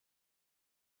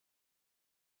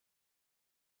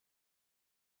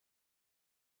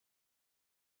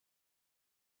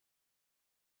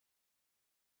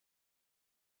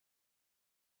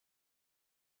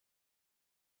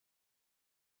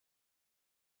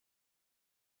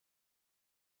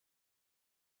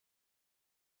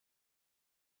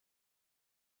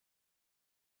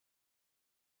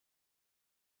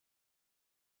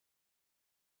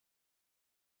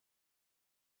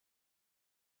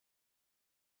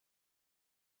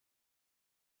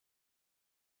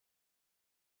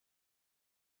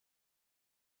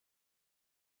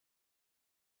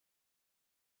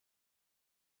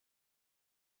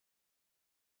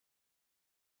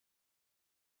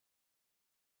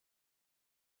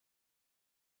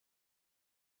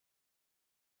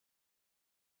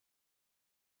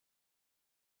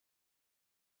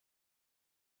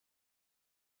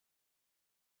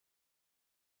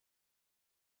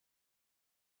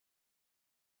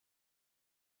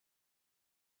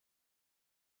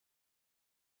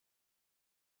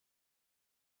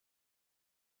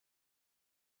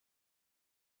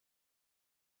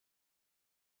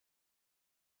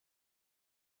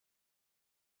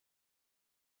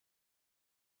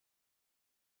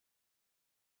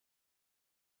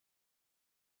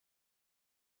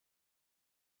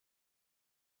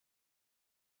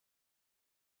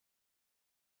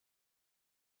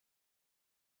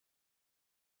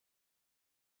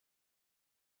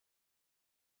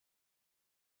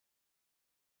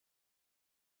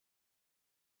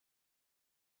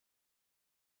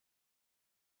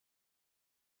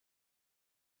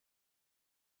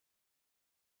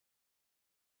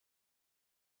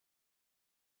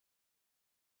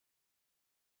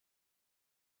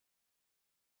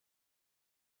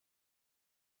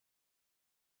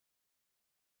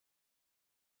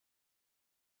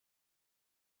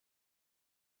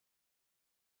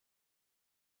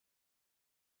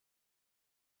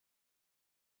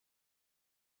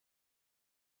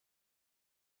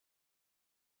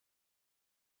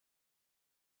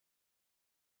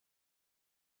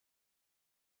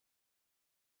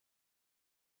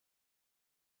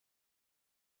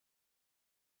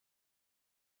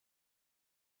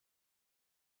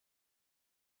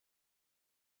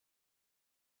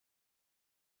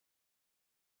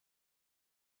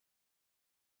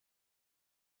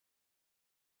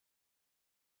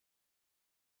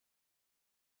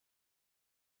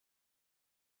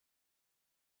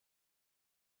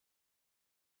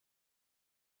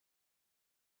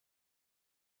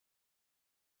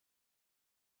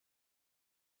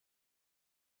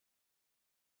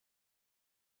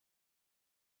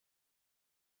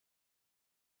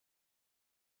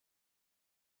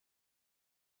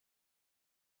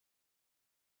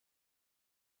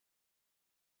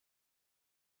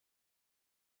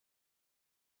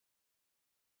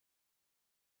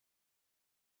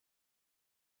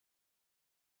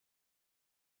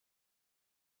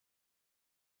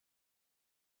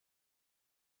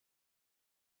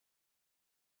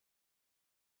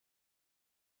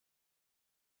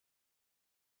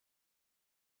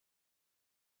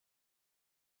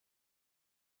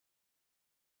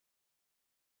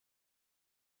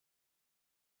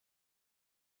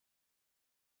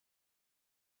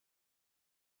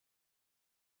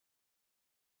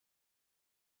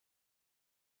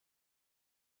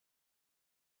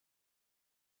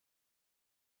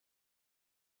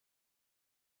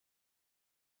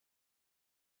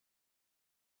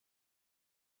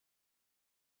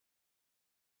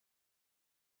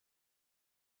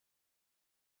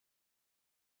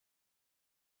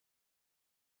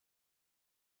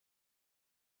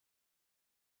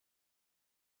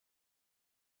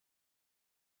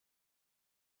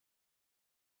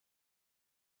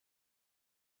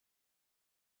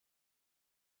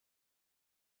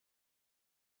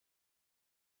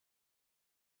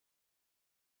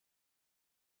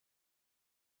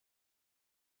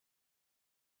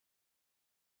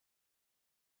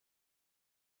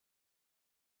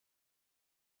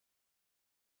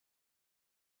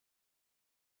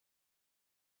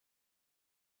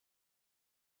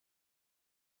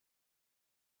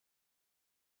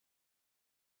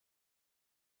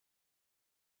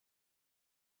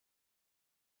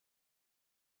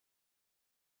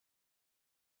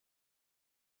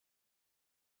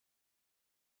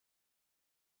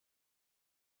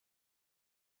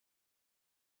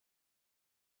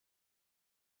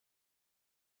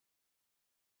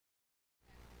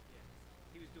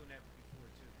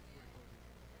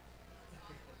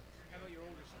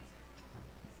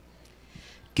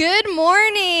Good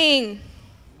morning.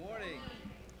 Good morning.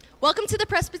 Welcome to the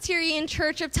Presbyterian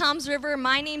Church of Toms River.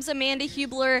 My name's Amanda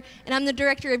Hubler, and I'm the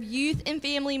Director of Youth and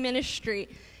Family Ministry.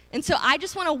 And so I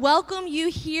just want to welcome you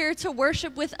here to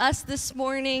worship with us this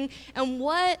morning. And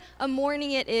what a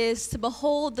morning it is to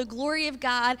behold the glory of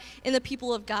God and the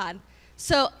people of God.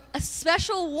 So a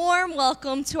special warm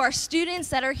welcome to our students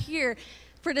that are here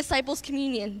for Disciples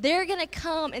Communion. They're going to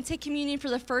come and take communion for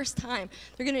the first time.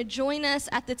 They're going to join us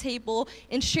at the table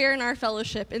and share in our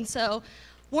fellowship. And so,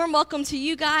 warm welcome to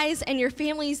you guys and your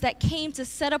families that came to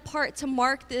set apart to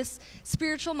mark this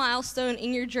spiritual milestone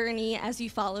in your journey as you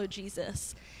follow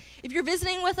Jesus. If you're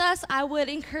visiting with us, I would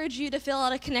encourage you to fill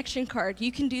out a connection card.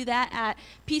 You can do that at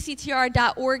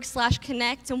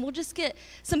pctr.org/connect, and we'll just get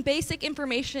some basic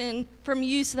information from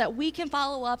you so that we can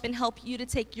follow up and help you to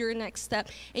take your next step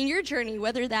in your journey,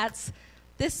 whether that's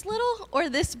this little or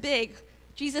this big.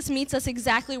 Jesus meets us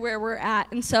exactly where we're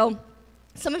at. And so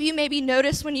some of you maybe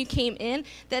noticed when you came in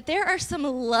that there are some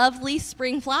lovely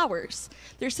spring flowers.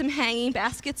 There's some hanging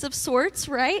baskets of sorts,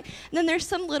 right? And then there's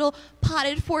some little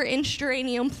potted 4-inch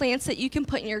geranium plants that you can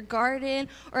put in your garden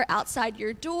or outside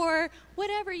your door,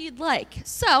 whatever you'd like.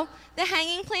 So the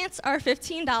hanging plants are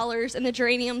 $15 and the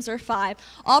geraniums are $5.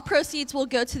 All proceeds will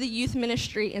go to the youth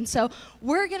ministry. And so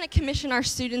we're going to commission our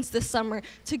students this summer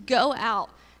to go out.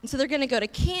 And so they're going to go to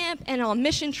camp and on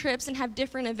mission trips and have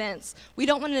different events. We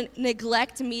don't want to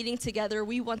neglect meeting together.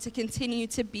 We want to continue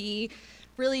to be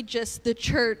really just the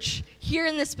church here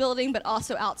in this building, but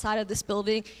also outside of this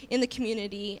building, in the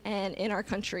community and in our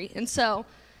country. And so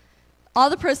all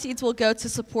the proceeds will go to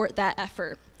support that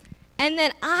effort. And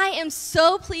then I am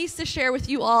so pleased to share with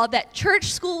you all that church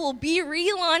school will be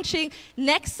relaunching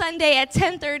next Sunday at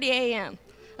 10:30 a.m.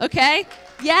 Okay?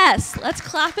 Yes, let's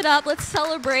clap it up. Let's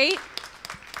celebrate.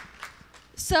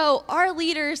 So our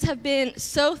leaders have been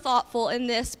so thoughtful in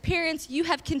this. Parents, you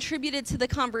have contributed to the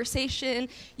conversation.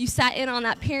 You sat in on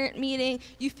that parent meeting.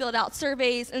 You filled out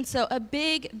surveys. And so a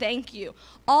big thank you.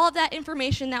 All of that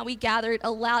information that we gathered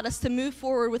allowed us to move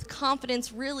forward with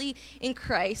confidence really in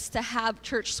Christ to have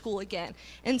church school again.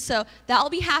 And so that will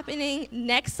be happening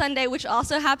next Sunday, which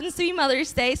also happens to be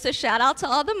Mother's Day. So shout out to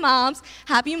all the moms.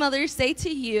 Happy Mother's Day to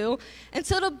you. And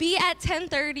so it'll be at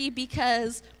 10:30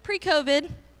 because pre-COVID,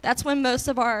 that's when most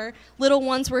of our little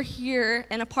ones were here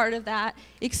and a part of that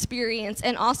experience,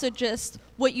 and also just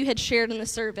what you had shared in the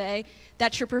survey,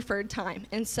 that's your preferred time.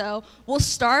 And so we'll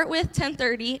start with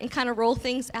 10:30 and kind of roll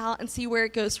things out and see where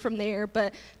it goes from there.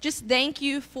 But just thank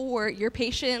you for your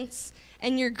patience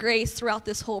and your grace throughout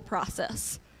this whole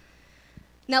process.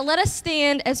 Now let us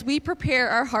stand as we prepare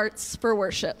our hearts for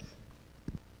worship.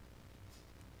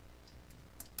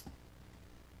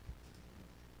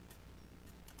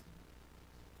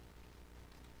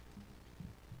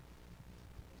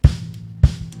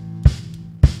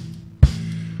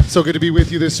 So good to be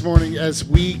with you this morning as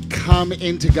we come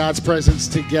into God's presence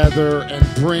together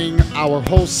and bring our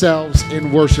whole selves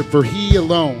in worship, for He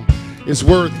alone is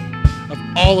worthy of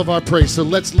all of our praise. So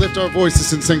let's lift our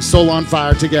voices and sing Soul on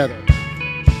Fire together.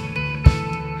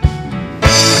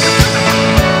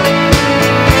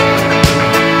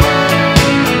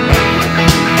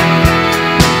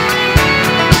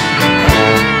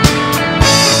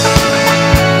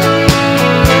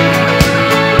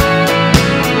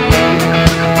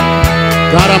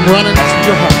 God, I'm running to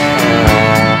your heart.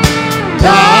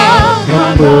 God,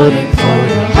 I'm running for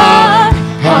your heart.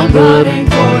 I'm running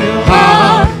for your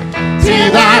heart.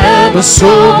 Till I have a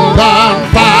soul on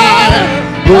fire.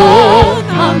 Lord,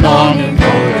 I'm longing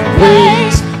for your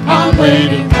ways. I'm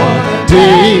waiting for the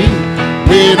day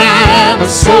when I have a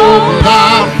soul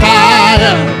on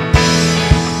fire.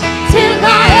 Till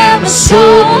I have a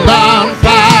soul on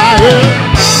fire.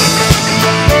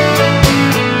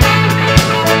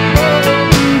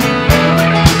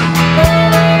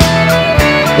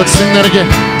 Let's sing that again.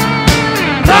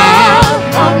 God,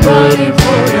 I'm running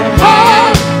for your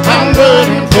heart. I'm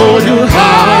running for your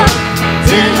heart.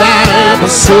 Till I have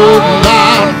a soul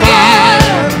on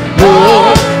fire.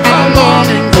 Lord, I'm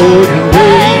longing for your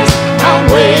ways. I'm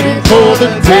waiting for the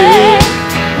day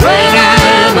when I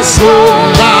have a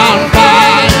soul on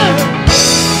fire.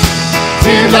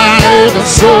 Till I have a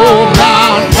soul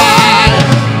on fire.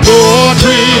 Lord,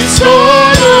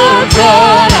 restore the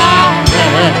joy I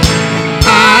had.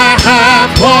 I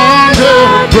have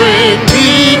wandered, bring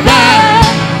me back.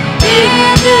 In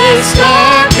this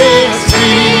darkest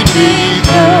lead me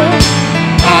through,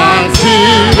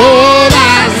 until all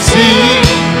I see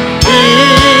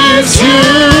is you.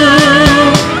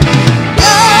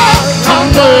 God, I'm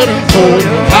burning for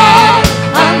your heart.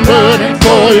 I'm burning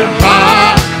for your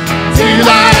heart. Till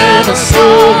I have a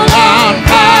soul on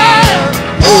fire.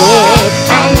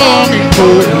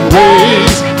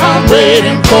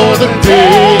 the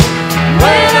day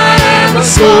when I am a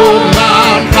soul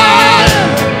on fire.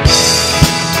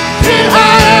 Till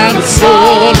I am a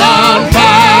soul on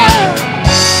fire.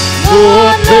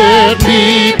 Lord, let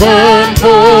me burn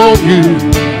for you,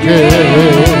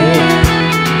 yeah.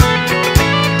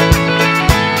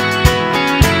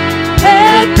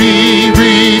 Let me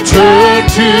return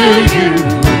to you,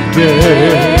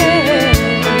 yeah.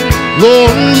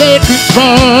 Lord, let me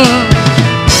burn.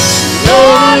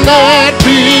 Lord, let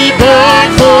me burn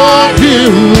for you,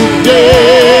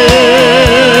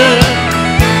 yeah.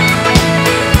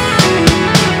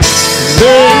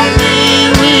 Let me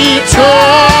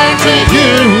return to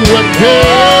you again.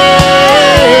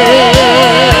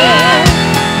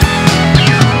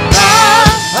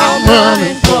 I'm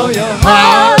running for your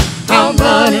heart. I'm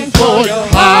running for your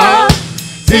heart.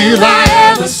 Till I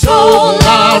am a soul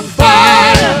on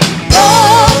fire.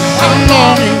 I'm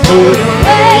longing for your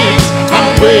ways. I'm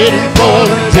waiting for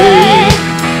the day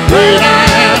when I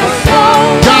am a soul.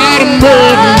 God, I'm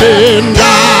running,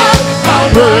 God. I'm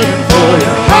running for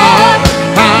your heart.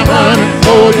 I'm running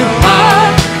for your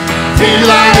heart. Till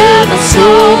I am a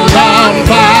soul on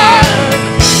fire.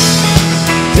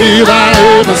 Till I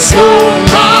am a soul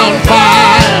on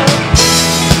fire.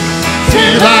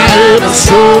 Till I am a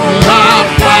soul on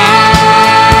fire.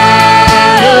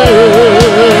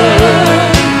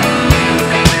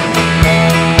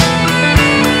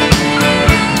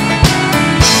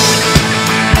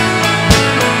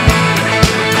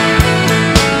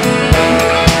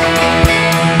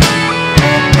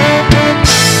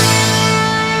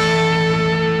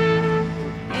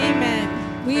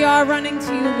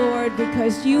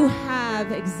 Because you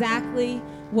have exactly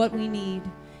what we need.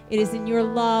 It is in your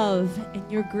love and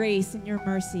your grace and your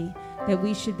mercy that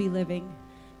we should be living,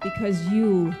 because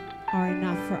you are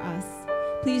enough for us.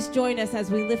 Please join us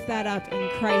as we lift that up in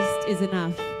Christ is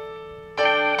enough.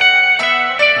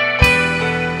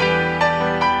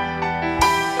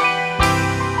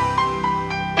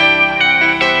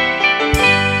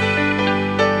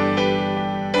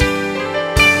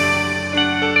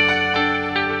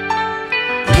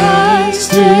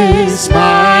 Christ is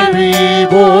my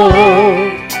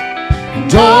reward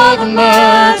and all of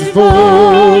my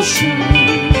devotion.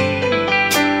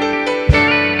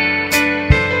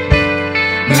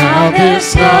 Now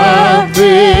there's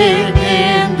nothing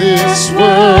in this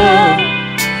world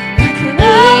that can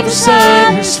ever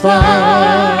satisfy.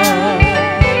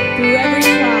 Through every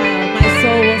trial, my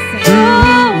soul will sing.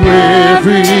 Through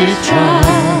every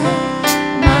trial,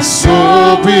 my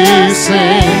soul will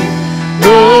sing.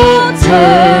 No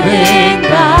turning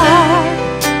back,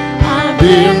 I've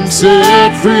been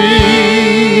set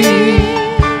free.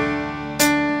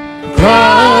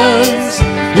 Christ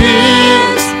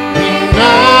is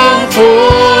enough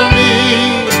for me.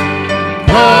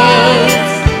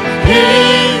 Christ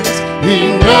is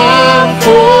enough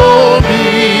for me.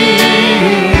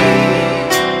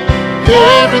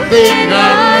 Everything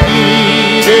I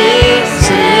need is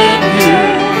in you.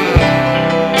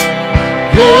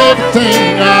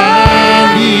 Everything I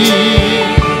need.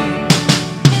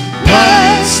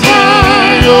 Christ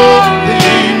my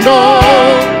only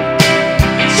Lord,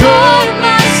 joy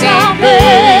my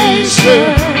salvation.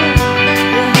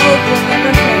 Your hope will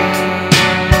never fail.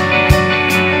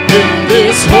 In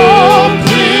this hope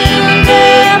will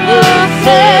never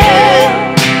fail.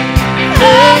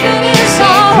 Heaven is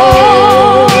our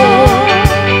home.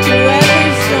 Through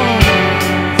every storm,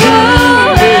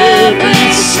 Through every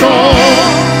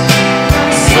storm,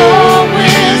 so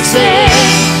we sing,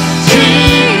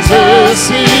 Jesus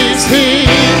is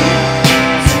King.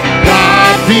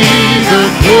 God be the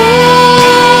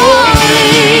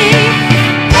glory.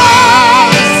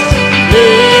 Christ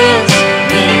is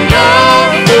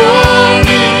enough for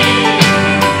me.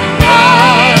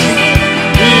 Christ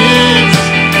is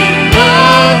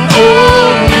enough for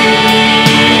me.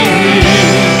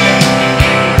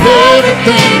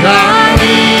 Everything I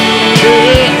need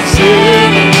is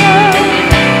in you.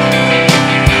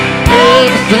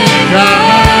 Everything I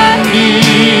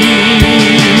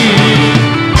need.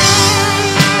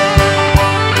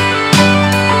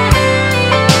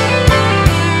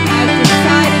 I've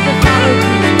decided to follow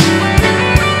Jesus.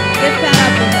 Lift that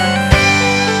up with us.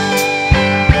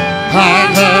 I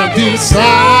have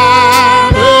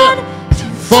decided to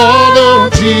follow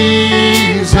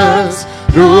Jesus.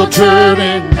 No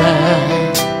turning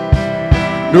back.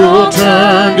 No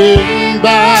turning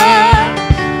back.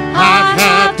 I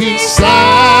have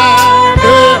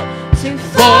decided to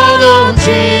follow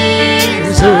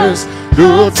Jesus.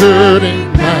 No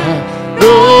turning back.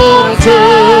 No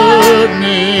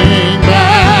turning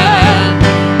back.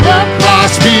 The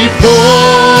cross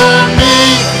before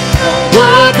me,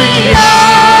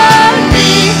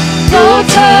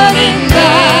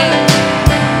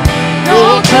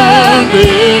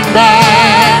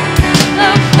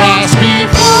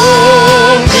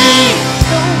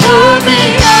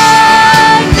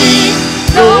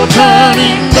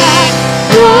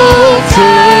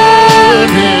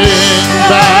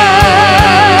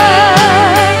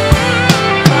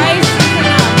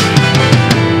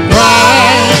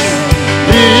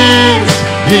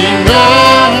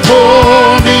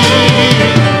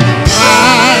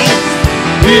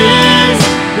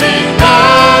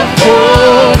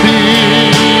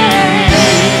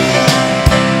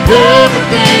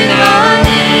 Everything I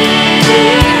need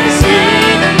is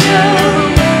in you.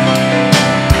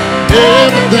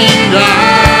 Everything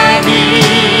I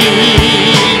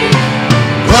need.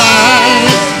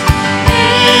 Christ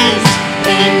is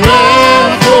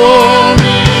enough for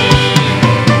me.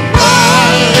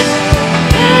 Christ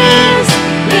is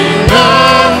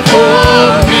enough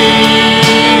for me.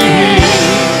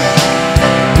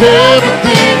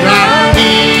 Everything I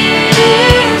need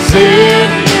is in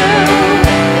you.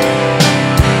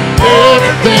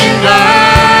 Everything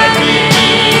I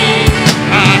need.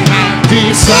 I have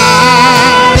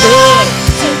decided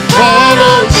to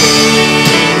follow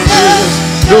Jesus.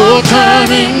 No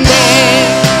turning back.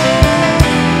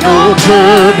 No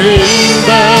turning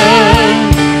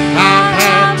back. I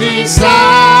have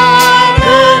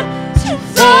decided to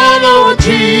follow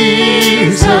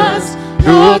Jesus.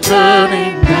 No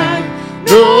turning back.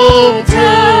 No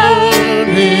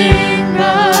turning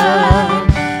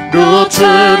back. No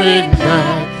turning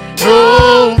back.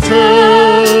 No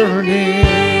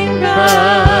turning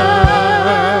back.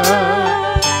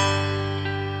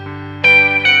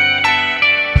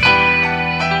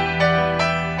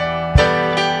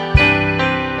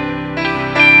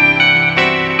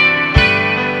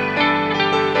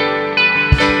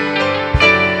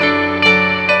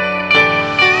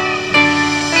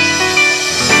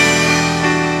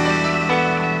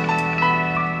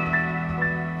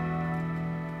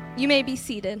 You may be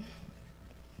seated.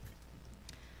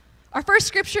 Our first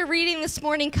scripture reading this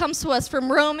morning comes to us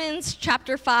from Romans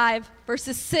chapter 5,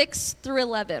 verses 6 through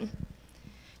 11.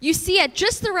 You see, at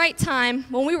just the right time,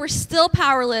 when we were still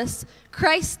powerless,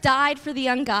 Christ died for the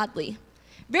ungodly.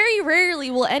 Very rarely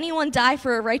will anyone die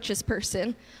for a righteous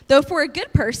person, though for a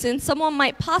good person, someone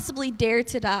might possibly dare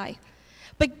to die.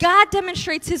 But God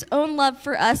demonstrates his own love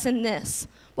for us in this: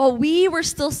 while we were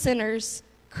still sinners,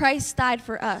 Christ died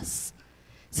for us.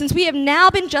 Since we have now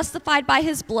been justified by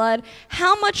his blood,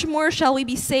 how much more shall we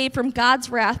be saved from God's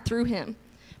wrath through him?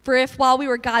 For if while we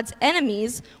were God's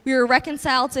enemies, we were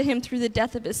reconciled to him through the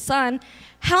death of his Son,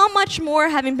 how much more,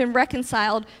 having been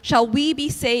reconciled, shall we be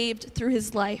saved through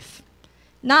his life?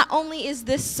 Not only is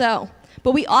this so,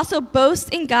 but we also boast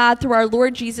in God through our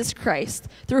Lord Jesus Christ,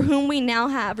 through whom we now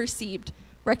have received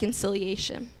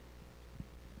reconciliation.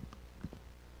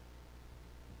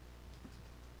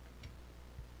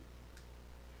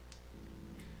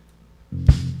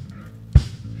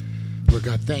 Lord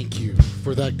God, thank you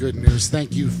for that good news.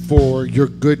 Thank you for your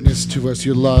goodness to us,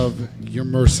 your love, your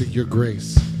mercy, your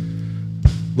grace.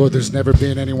 Lord, there's never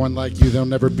been anyone like you. There'll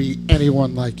never be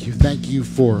anyone like you. Thank you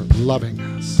for loving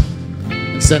us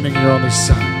and sending your only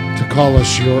Son to call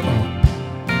us your own.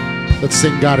 Let's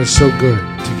sing God is so good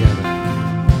together.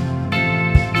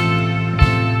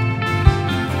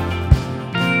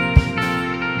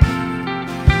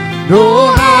 No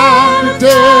height or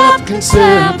depth can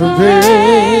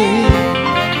separate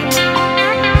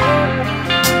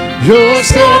your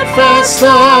steadfast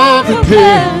love and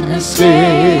goodness,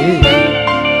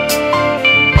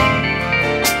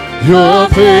 your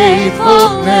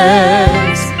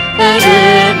faithfulness and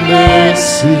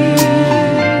endlessly,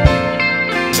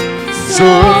 so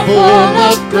full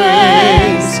of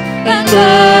grace and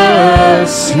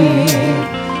mercy.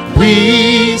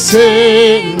 We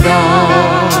sing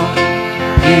God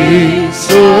is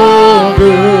so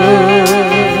good.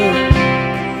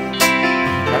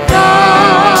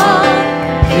 God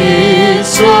is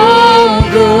so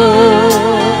good.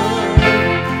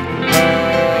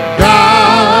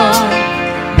 God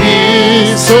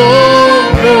is so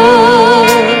good.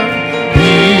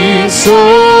 He's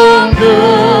so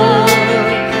good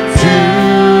to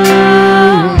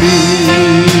me.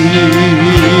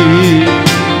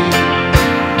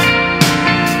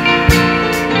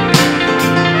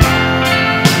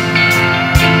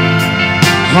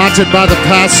 Haunted by the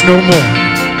past no more.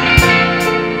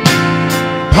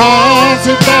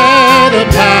 Haunted by the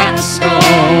past no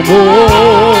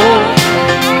more.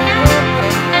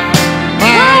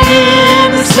 My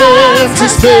innocence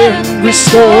has been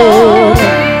restored.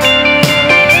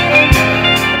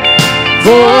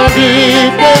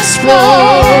 Forgiveness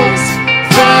flows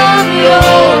from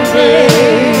your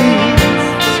grace.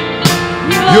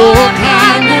 Your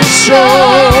kindness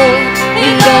shown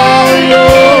in all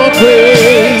your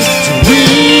praise. We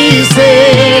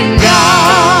sing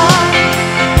God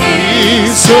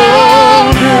is so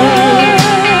good,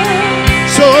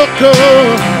 so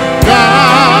good.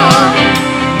 God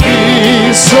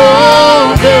is so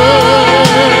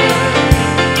good.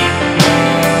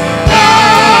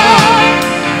 God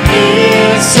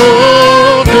is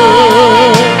so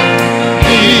good.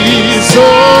 He's so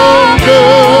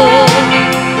good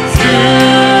to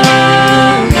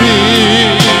me.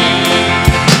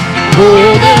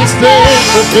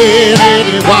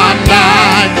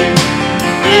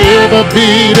 Never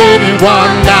beat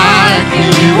anyone like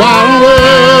you. You are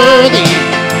worthy.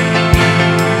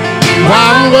 You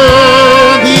are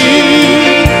worthy.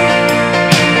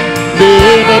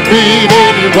 Never beat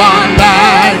anyone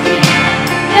like you.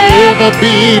 Never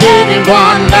beat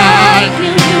anyone like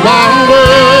you. You are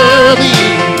worthy.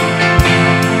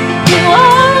 You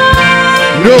are worthy.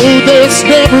 No, there's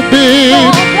never been,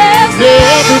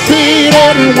 never beat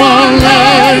anyone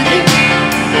like you.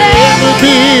 Never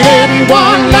beat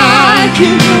anyone like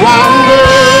you. You are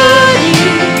worthy.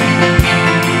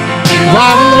 You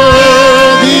are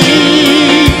worthy.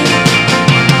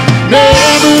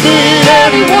 Never beat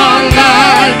anyone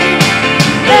like you.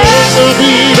 Never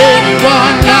beat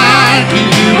anyone like you.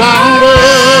 You are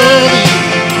worthy.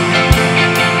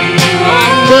 You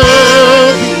are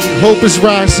worthy. Hope is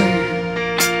rising.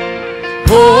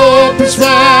 Hope is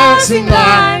rising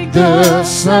like the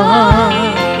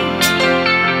sun.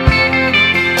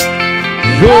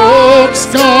 The old's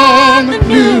gone, the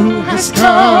new has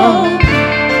come.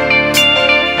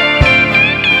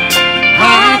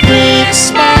 I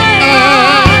fix my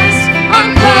eyes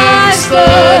on Christ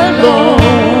alone.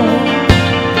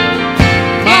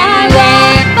 My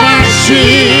rock, my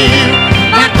shield,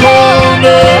 my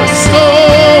cornerstone.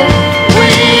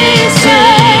 We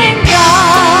sing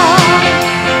God,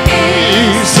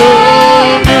 He's so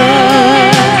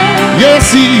good. Yes,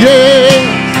 He is.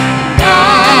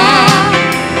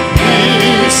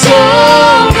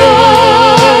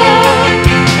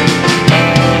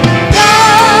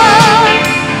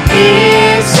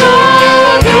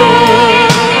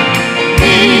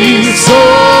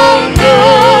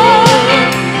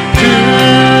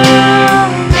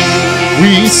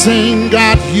 Sing,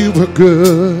 God, you are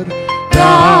good.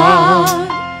 God,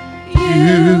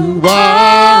 you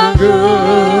are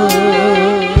good.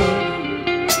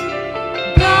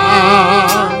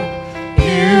 God,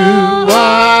 you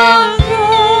are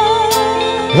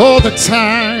good. All the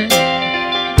time.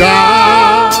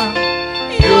 God,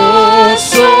 you're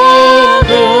so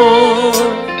good.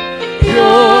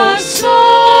 You're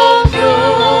so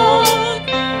good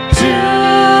to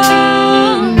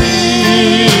me.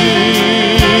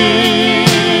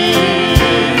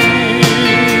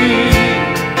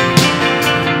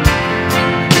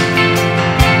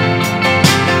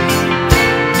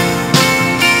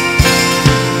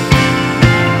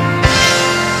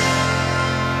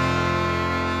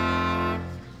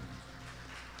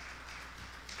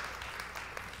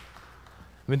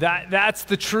 I mean, that's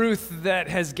the truth that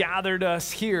has gathered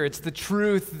us here. It's the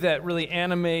truth that really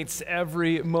animates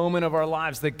every moment of our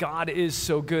lives, that God is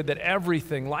so good, that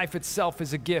everything, life itself,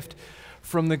 is a gift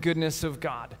from the goodness of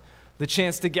God. The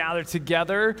chance to gather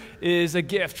together is a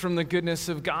gift from the goodness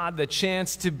of God. The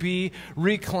chance to be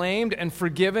reclaimed and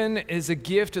forgiven is a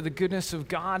gift of the goodness of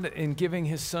God in giving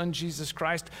His Son, Jesus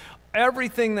Christ.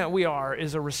 Everything that we are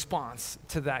is a response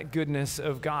to that goodness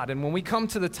of God. And when we come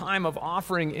to the time of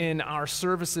offering in our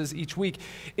services each week,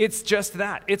 it's just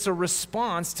that. It's a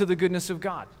response to the goodness of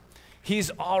God. He's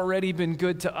already been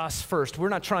good to us first. We're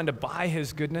not trying to buy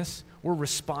His goodness. We're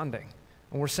responding.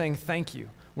 And we're saying thank you.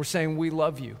 We're saying we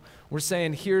love you. We're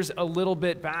saying here's a little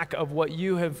bit back of what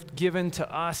you have given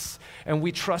to us, and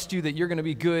we trust you that you're going to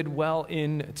be good well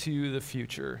into the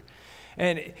future.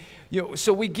 And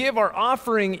so we give our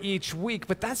offering each week,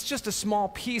 but that's just a small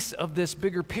piece of this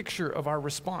bigger picture of our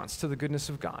response to the goodness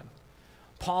of God.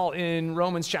 Paul in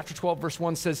Romans chapter 12, verse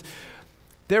 1 says,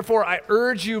 "Therefore I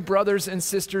urge you, brothers and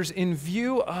sisters, in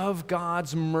view of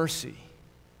God's mercy,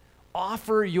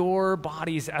 offer your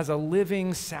bodies as a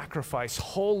living sacrifice,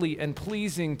 holy and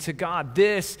pleasing to God.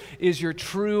 This is your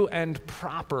true and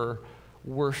proper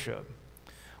worship."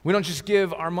 We don't just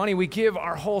give our money, we give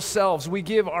our whole selves, we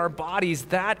give our bodies.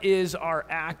 That is our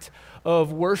act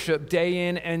of worship day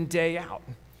in and day out.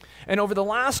 And over the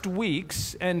last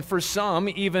weeks, and for some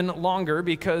even longer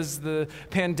because the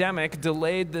pandemic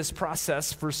delayed this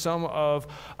process for some of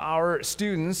our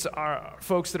students, our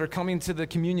folks that are coming to the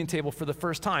communion table for the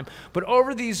first time. But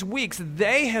over these weeks,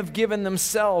 they have given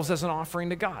themselves as an offering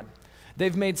to God.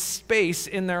 They've made space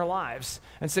in their lives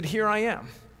and said, "Here I am.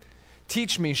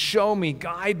 Teach me, show me,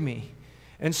 guide me."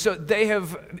 And so they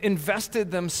have invested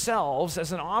themselves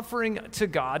as an offering to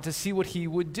God to see what He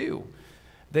would do.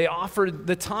 They offered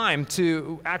the time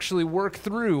to actually work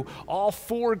through all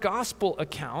 4 gospel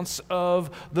accounts of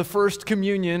the first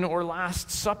communion or Last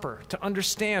Supper to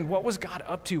understand what was God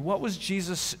up to, what was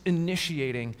Jesus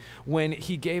initiating when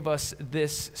He gave us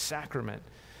this sacrament.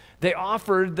 They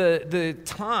offered the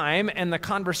time and the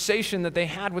conversation that they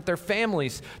had with their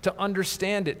families to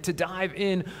understand it, to dive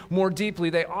in more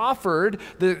deeply. They offered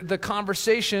the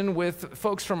conversation with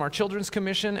folks from our Children's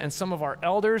Commission and some of our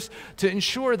elders to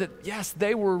ensure that, yes,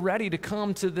 they were ready to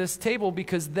come to this table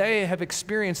because they have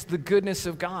experienced the goodness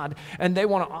of God and they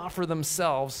want to offer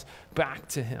themselves back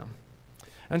to Him.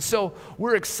 And so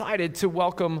we're excited to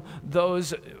welcome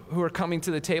those who are coming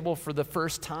to the table for the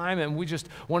first time, and we just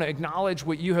want to acknowledge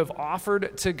what you have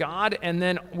offered to God, and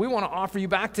then we want to offer you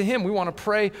back to Him. We want to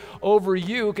pray over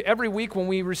you. Every week when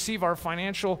we receive our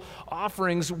financial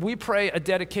offerings, we pray a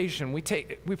dedication. We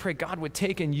pray God would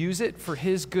take and use it for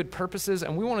His good purposes,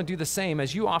 and we want to do the same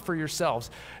as you offer yourselves,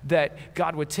 that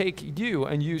God would take you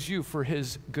and use you for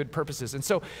His good purposes. And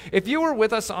so if you were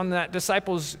with us on that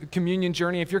disciples communion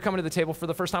journey, if you're coming to the table for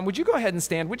the first time, would you go ahead and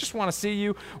stand? We just want to see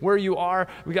you where you are.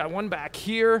 We got one back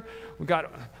here. We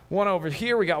got one over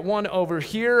here. We got one over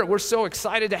here. We're so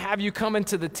excited to have you come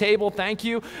into the table. Thank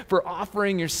you for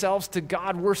offering yourselves to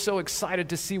God. We're so excited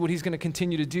to see what He's going to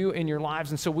continue to do in your lives.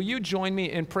 And so will you join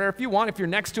me in prayer? If you want, if you're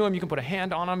next to Him, you can put a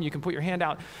hand on Him. You can put your hand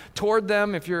out toward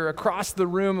them if you're across the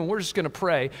room. And we're just going to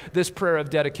pray this prayer of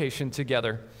dedication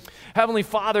together. Heavenly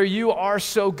Father, you are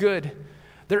so good.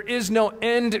 There is no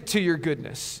end to your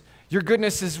goodness. Your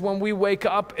goodness is when we wake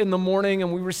up in the morning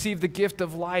and we receive the gift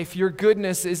of life. Your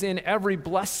goodness is in every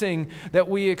blessing that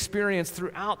we experience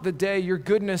throughout the day. Your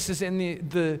goodness is in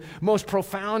the most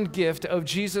profound gift of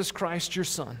Jesus Christ, your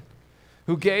Son,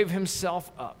 who gave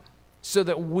Himself up so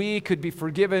that we could be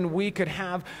forgiven, we could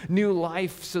have new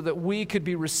life, so that we could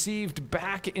be received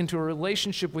back into a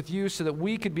relationship with you, so that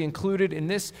we could be included in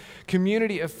this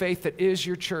community of faith that is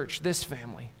your church, this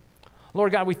family.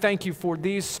 Lord God, we thank you for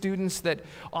these students that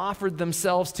offered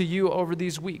themselves to you over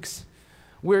these weeks.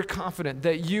 We're confident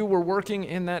that you were working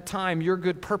in that time your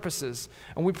good purposes.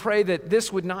 And we pray that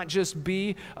this would not just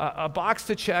be a box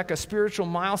to check, a spiritual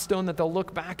milestone that they'll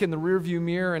look back in the rearview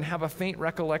mirror and have a faint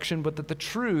recollection, but that the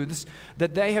truths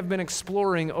that they have been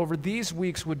exploring over these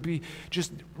weeks would be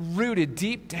just rooted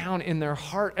deep down in their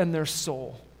heart and their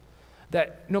soul.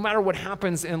 That no matter what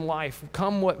happens in life,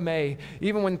 come what may,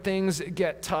 even when things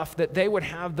get tough, that they would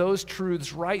have those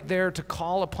truths right there to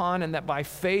call upon, and that by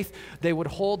faith they would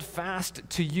hold fast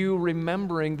to you,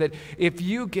 remembering that if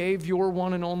you gave your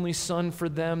one and only Son for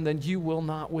them, then you will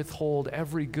not withhold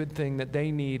every good thing that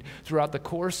they need throughout the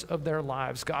course of their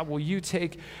lives. God, will you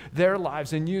take their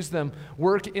lives and use them,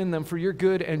 work in them for your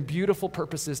good and beautiful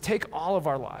purposes. Take all of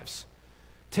our lives.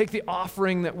 Take the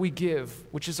offering that we give,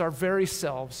 which is our very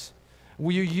selves.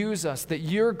 Will you use us that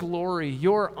your glory,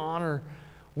 your honor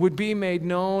would be made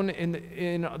known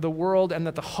in the world, and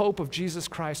that the hope of Jesus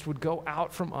Christ would go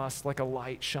out from us like a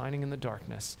light shining in the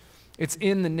darkness. It's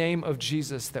in the name of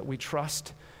Jesus that we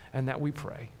trust and that we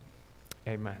pray.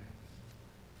 Amen.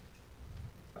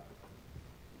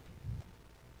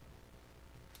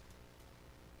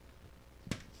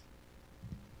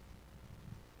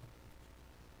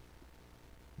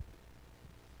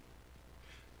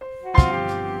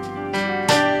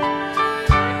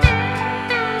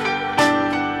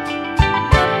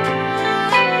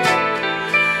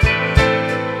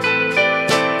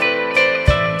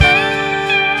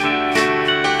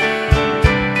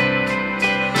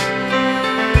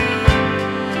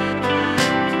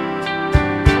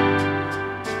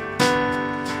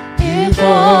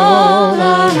 All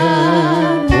I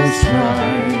have was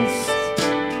Christ,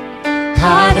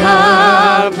 I'd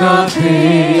have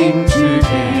nothing to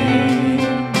gain.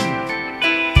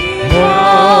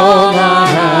 All I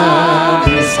have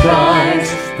is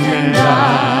Christ, and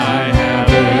I have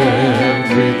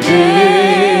everything.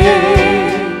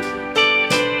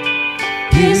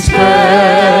 His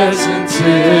presence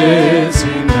is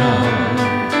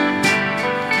enough.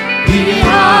 He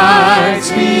hides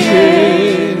me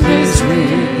in His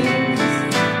wings.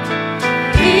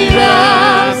 He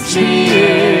wraps me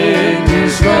in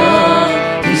His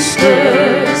love. He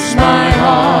stirs my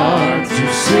heart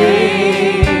to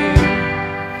sing.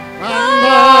 My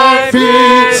life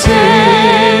is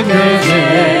in His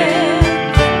hand.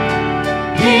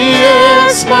 He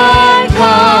is my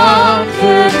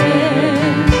confidence.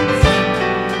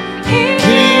 He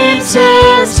keeps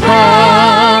His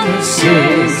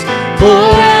promises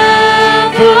forever.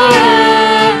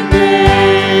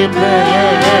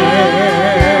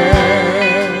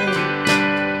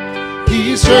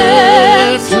 He's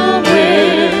gentle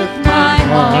with my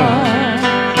heart.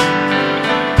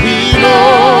 He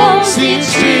knows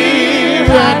each tear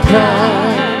I cry.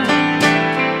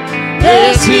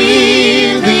 There's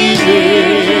healing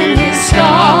in His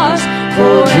scars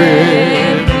for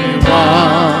everyone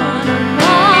of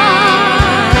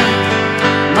mine.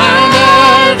 My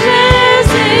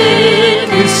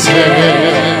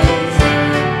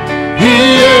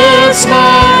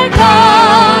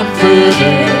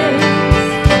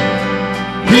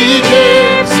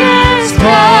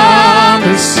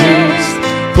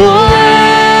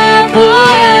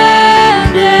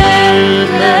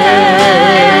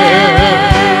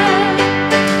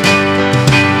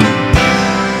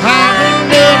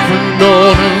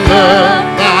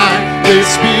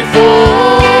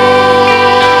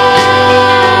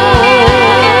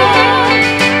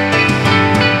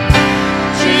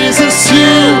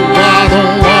you are the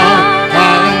one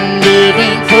I'm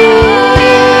living for.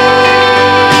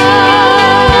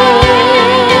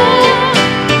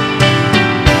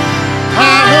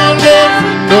 I have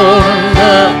never known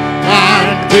love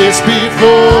like this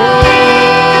before.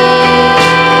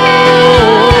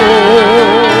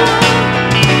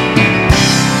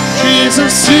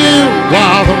 Jesus, you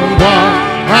are the one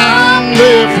I'm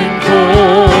living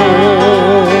for.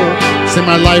 Say,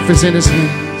 my life is in his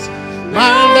hands.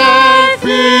 My life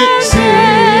is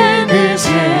in his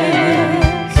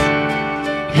hands.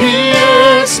 He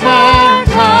is my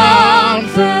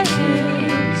confidence.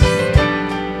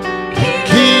 He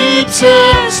keeps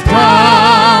his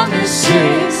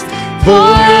promises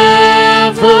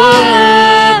forever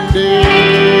and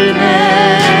amen.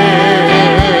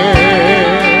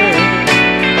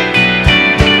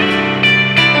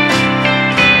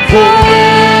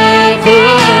 Forever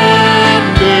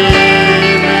and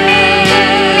amen.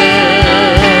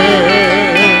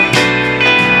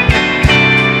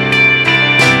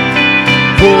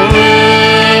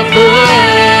 Forever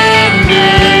and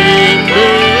amen.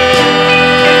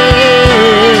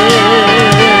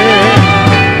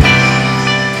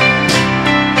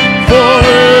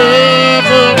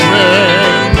 Forever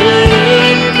and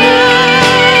amen.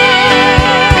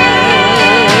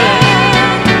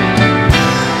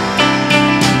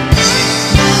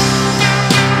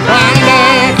 My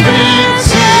life is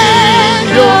in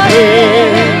your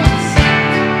hands.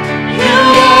 You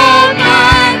are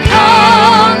my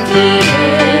confidence.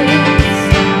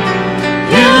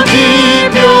 You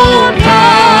keep your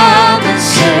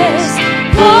promises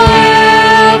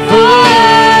forever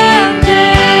and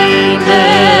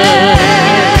amen.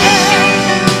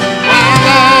 My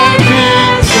life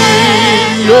is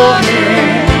in your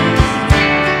hands.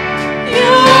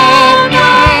 You are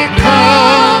my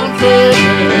confidence.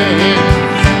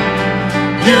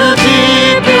 You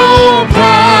keep your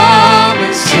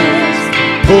promises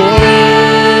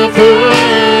forever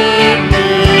and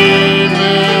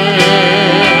amen.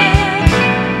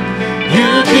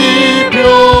 You keep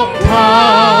your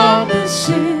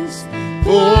promises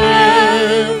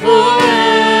forever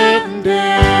and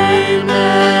amen.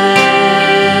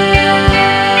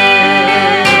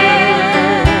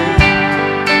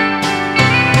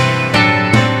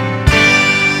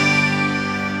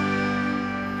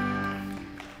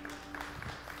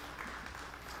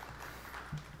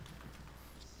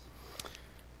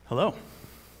 Hello.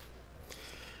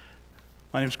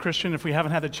 My name is Christian. If we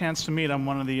haven't had the chance to meet, I'm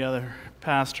one of the other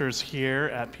pastors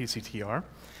here at PCTR.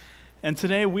 And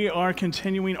today we are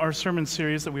continuing our sermon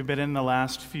series that we've been in the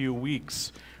last few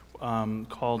weeks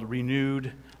called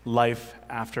Renewed Life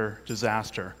After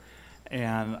Disaster.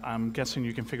 And I'm guessing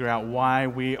you can figure out why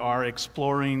we are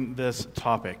exploring this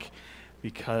topic,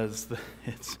 because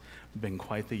it's been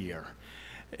quite the year.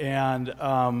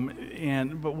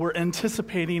 But we're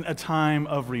anticipating a time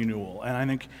of renewal, and I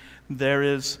think there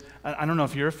is. I don't know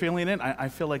if you're feeling it. I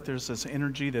feel like there's this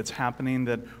energy that's happening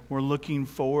that we're looking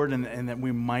forward, and that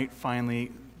we might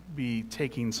finally be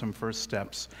taking some first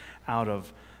steps out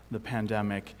of the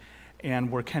pandemic,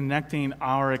 and we're connecting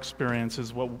our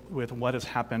experiences with what has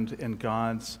happened in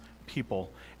God's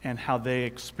people and how they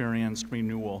experienced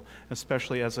renewal,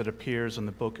 especially as it appears in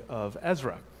the book of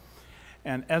Ezra.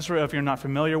 And Ezra, if you're not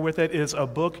familiar with it, is a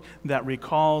book that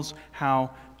recalls how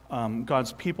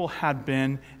God's people had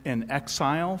been in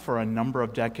exile for a number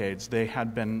of decades. They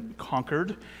had been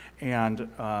conquered, and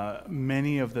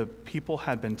many of the people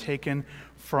had been taken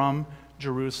from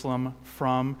Jerusalem,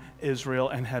 from Israel,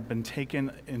 and had been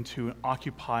taken into an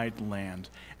occupied land.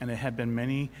 And it had been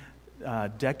many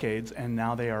decades, and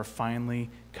now they are finally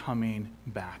coming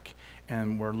back.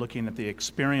 And we're looking at the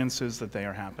experiences that they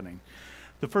are happening.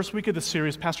 The first week of the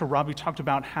series, Pastor Robbie talked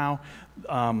about how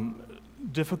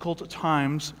difficult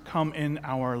times come in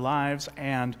our lives,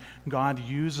 and God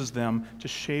uses them to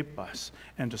shape us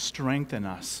and to strengthen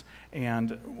us.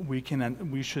 And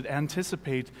we should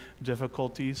anticipate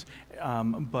difficulties,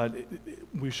 but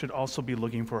we should also be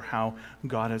looking for how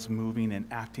God is moving and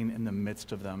acting in the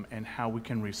midst of them, and how we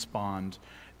can respond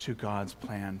to God's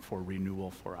plan for renewal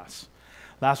for us.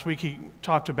 Last week he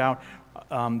talked about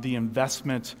the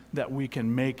investment that we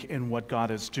can make in what God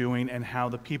is doing, and how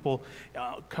the people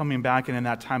coming back and in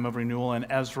that time of renewal, and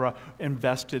Ezra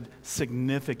invested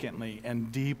significantly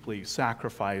and deeply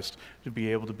sacrificed to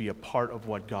be able to be a part of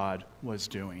what God was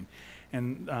doing.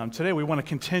 And today we want to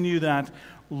continue that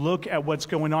look at what's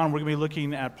going on. We're going to be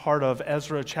looking at part of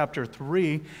Ezra chapter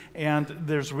 3, and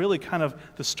there's really kind of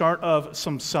the start of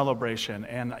some celebration.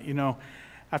 And, you know,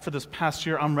 after this past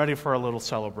year, I'm ready for a little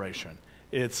celebration.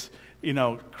 It's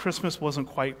Christmas wasn't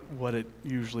quite what it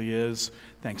usually is.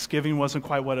 Thanksgiving wasn't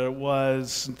quite what it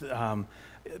was.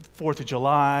 4th of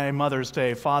July, Mother's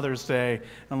Day, Father's Day.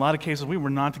 In a lot of cases, we were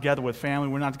not together with family.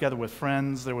 We were not together with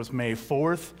friends. There was May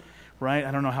 4th, right?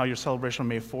 I don't know how your celebration of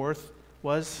May 4th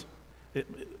was.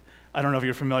 I don't know if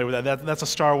you're familiar with that. That's a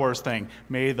Star Wars thing.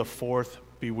 May the 4th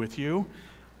be with you.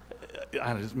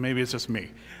 Maybe it's just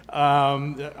me.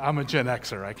 I'm a Gen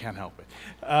Xer. I can't help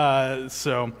it.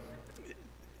 So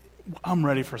I'm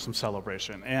ready for some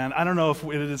celebration. And I don't know if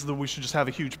it is that we should just have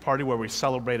a huge party where we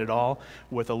celebrate it all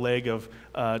with a leg of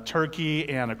turkey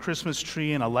and a Christmas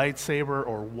tree and a lightsaber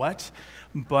or what.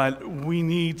 But we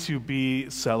need to be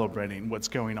celebrating what's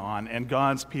going on. And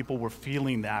God's people were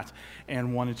feeling that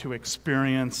and wanted to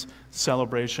experience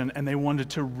celebration, and they wanted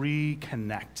to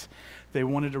reconnect. They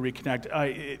wanted to reconnect.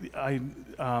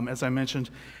 As I mentioned,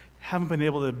 haven't been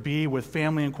able to be with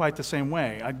family in quite the same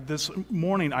way. This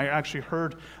morning, I actually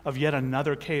heard of yet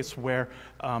another case where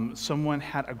someone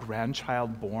had a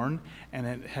grandchild born, and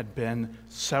it had been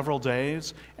several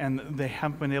days, and they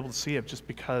haven't been able to see it just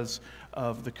because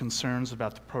of the concerns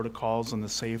about the protocols and the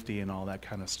safety and all that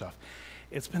kind of stuff.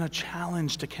 It's been a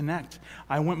challenge to connect.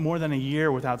 I went more than a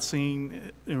year without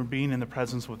seeing or being in the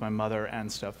presence with my mother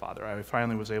and stepfather. I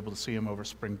finally was able to see him over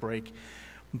spring break,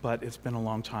 but it's been a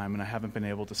long time, and I haven't been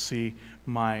able to see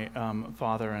my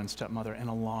father and stepmother in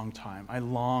a long time. I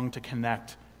long to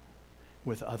connect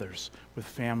with others, with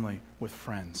family, with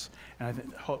friends.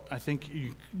 And I think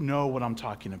you know what I'm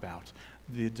talking about,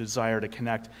 the desire to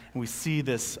connect. And we see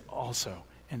this also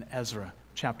in Ezra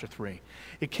chapter 3.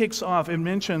 It kicks off, it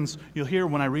mentions, you'll hear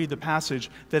when I read the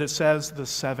passage, that it says the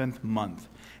 7th month.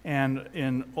 And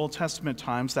in Old Testament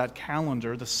times, that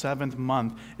calendar, the 7th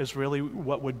month, is really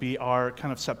what would be our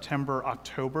kind of September,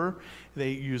 October. They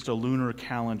used a lunar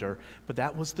calendar, but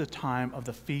that was the time of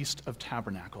the Feast of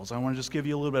Tabernacles. I want to just give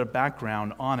you a little bit of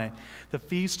background on it. The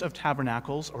Feast of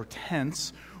Tabernacles, or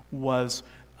tents, was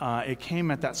it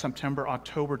came at that September,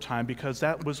 October time because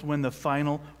that was when the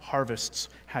final harvests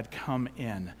had come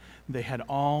in. They had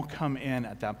all come in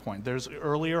at that point. There's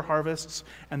earlier harvests,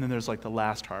 and then there's like the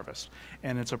last harvest.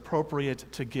 And it's appropriate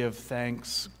to give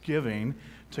thanksgiving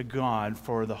to God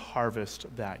for the harvest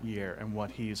that year and what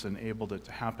He's enabled it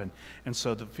to happen. And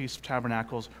so the Feast of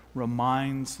Tabernacles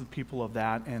reminds the people of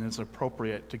that, and is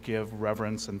appropriate to give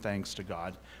reverence and thanks to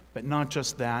God. But not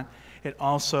just that, it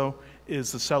also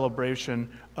is the celebration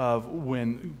of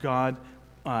when God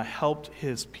helped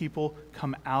His people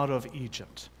come out of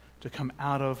Egypt, to come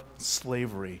out of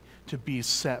slavery, to be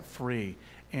set free.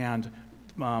 And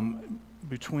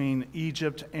between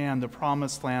Egypt and the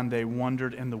Promised Land, they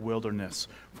wandered in the wilderness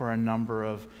for a number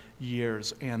of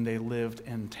years, and they lived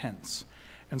in tents.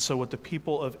 And so what the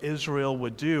people of Israel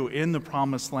would do in the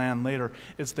Promised Land later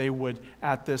is they would,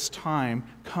 at this time,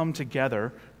 come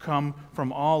together, come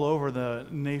from all over the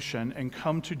nation, and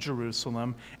come to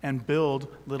Jerusalem and build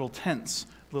little tents,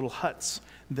 little huts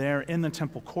there in the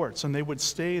temple courts. And they would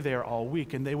stay there all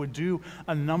week, and they would do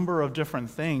a number of different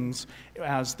things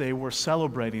as they were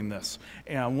celebrating this.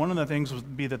 And one of the things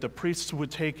would be that the priests would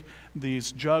take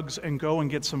these jugs and go and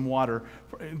get some water.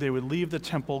 They would leave the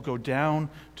temple, go down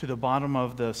to the bottom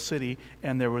of the city,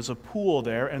 and there was a pool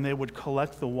there, and they would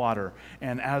collect the water.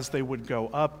 And as they would go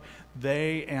up,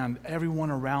 they and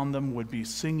everyone around them would be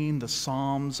singing the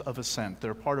Psalms of Ascent.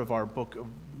 They're part of our book of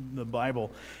the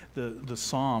Bible, the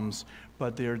Psalms,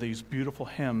 but they're these beautiful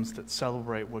hymns that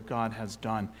celebrate what God has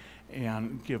done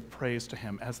and give praise to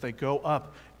Him as they go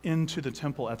up into the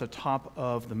temple at the top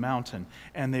of the mountain.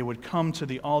 And they would come to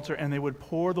the altar, and they would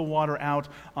pour the water out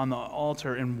on the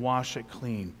altar and wash it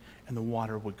clean, and the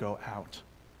water would go out.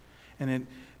 And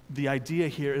the idea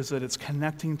here is that it's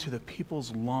connecting to the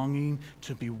people's longing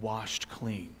to be washed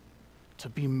clean, to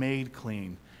be made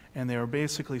clean. And they are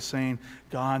basically saying,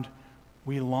 God,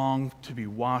 we long to be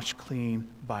washed clean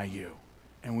by You,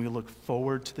 and we look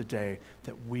forward to the day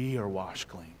that we are washed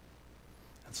clean.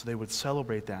 And so they would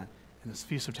celebrate that in this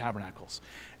Feast of Tabernacles.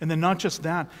 And then not just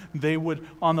that, they would,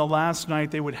 on the last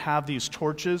night, they would have these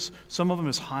torches, some of them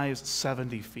as high as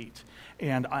 70 feet.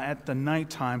 And at the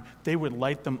nighttime, they would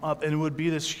light them up, and it would be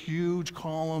this huge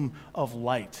column of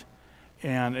light.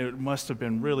 And it must have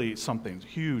been really something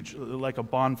huge, like a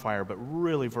bonfire, but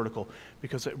really vertical,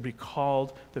 because it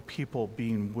recalled the people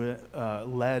being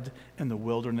led in the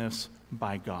wilderness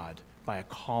by God, by a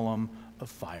column of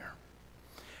fire.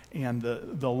 And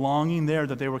the longing there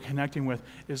that they were connecting with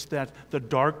is that the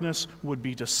darkness would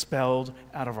be dispelled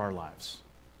out of our lives,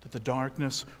 that the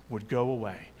darkness would go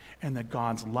away, and that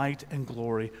God's light and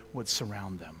glory would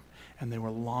surround them. And they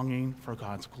were longing for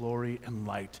God's glory and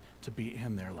light to be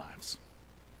in their lives.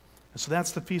 And so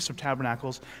that's the Feast of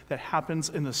Tabernacles that happens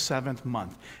in the 7th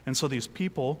month. And so these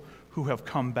people who have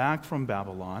come back from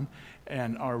Babylon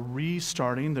and are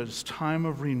restarting this time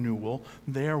of renewal,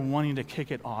 they are wanting to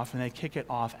kick it off, and they kick it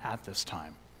off at this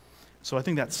time. So I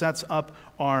think that sets up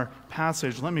our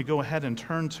passage. Let me go ahead and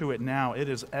turn to it now. It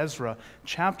is Ezra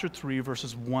chapter 3,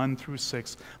 verses 1 through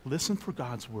 6. Listen for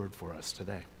God's word for us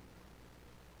today.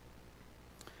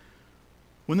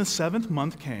 When the 7th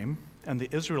month came, and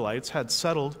the Israelites had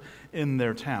settled in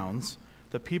their towns,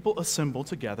 the people assembled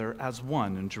together as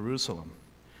one in Jerusalem.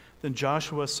 Then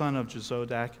Joshua, son of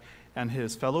Jozadak, and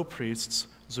his fellow priests,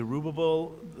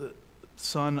 Zerubbabel,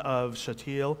 son of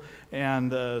Shealtiel,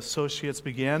 and the associates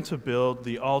began to build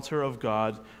the altar of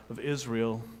God of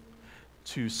Israel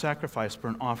to sacrifice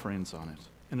burnt offerings on it,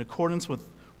 in accordance with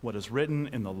what is written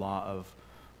in the law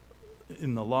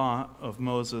of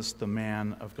Moses, the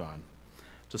man of God.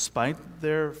 Despite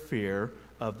their fear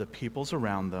of the peoples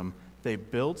around them, they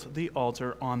built the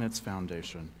altar on its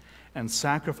foundation and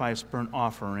sacrificed burnt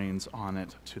offerings on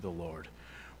it to the Lord,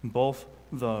 both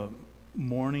the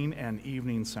morning and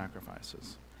evening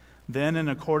sacrifices. Then, in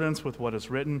accordance with what is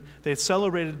written, they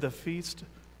celebrated the feast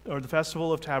or the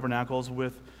festival of tabernacles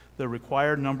with the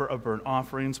required number of burnt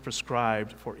offerings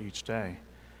prescribed for each day.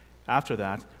 After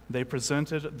that, they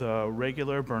presented the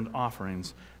regular burnt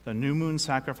offerings, the new moon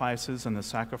sacrifices, and the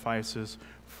sacrifices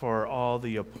for all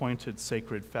the appointed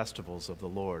sacred festivals of the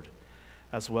Lord,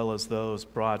 as well as those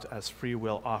brought as free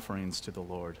will offerings to the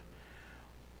Lord.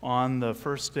 On the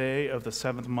first day of the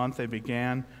 7th month, they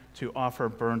began to offer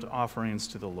burnt offerings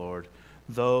to the Lord,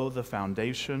 though the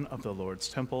foundation of the Lord's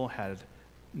temple had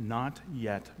not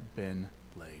yet been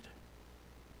laid.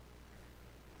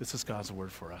 This is God's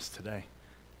word for us today.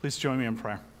 Please join me in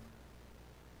prayer.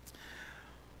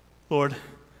 Lord,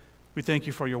 we thank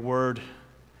you for your word,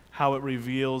 how it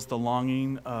reveals the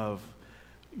longing of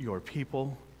your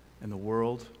people and the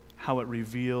world, how it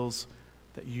reveals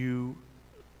that you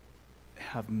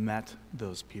have met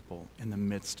those people in the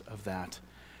midst of that.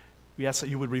 We ask that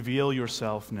you would reveal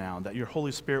yourself now, that your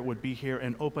Holy Spirit would be here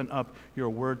and open up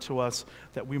your word to us,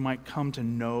 that we might come to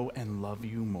know and love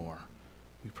you more.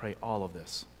 We pray all of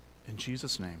this in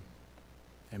Jesus' name.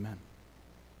 Amen.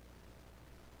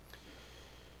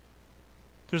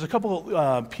 There's a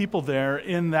couple people there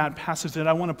in that passage that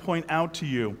I want to point out to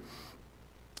you.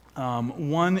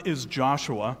 One is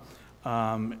Joshua,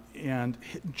 and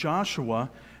Joshua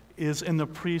is in the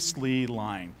priestly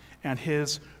line, and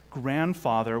his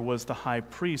grandfather was the high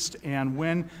priest. And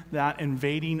when that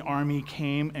invading army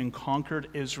came and conquered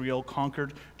Israel,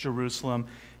 conquered Jerusalem,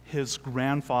 his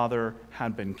grandfather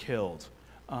had been killed.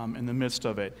 In the midst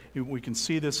of it. We can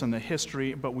see this in the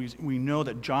history, but we know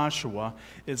that Joshua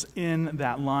is in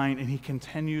that line, and he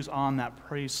continues on that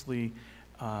priestly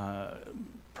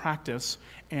practice,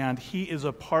 and he is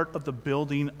a part of the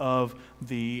building of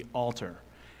the altar.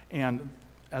 And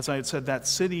as I had said, that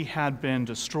city had been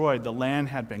destroyed. The land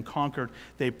had been conquered.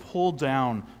 They pulled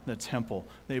down the temple.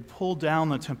 They pulled down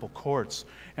the temple courts,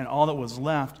 and all that was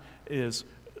left is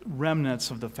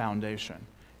remnants of the foundation.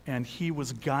 And he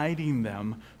was guiding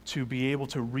them to be able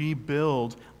to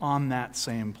rebuild on that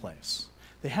same place.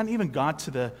 They hadn't even got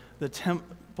to the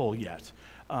temple yet.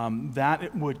 That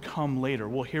it would come later.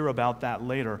 We'll hear about that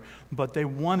later. But they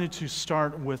wanted to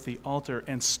start with the altar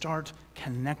and start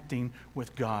connecting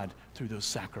with God through those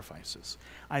sacrifices.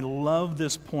 I love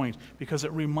this point because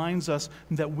it reminds us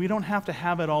that we don't have to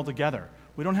have it all together.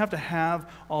 We don't have to have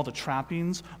all the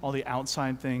trappings, all the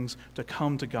outside things to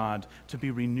come to God, to be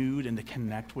renewed and to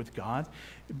connect with God.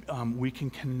 We can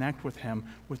connect with him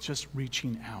with just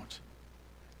reaching out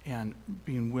and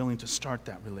being willing to start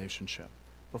that relationship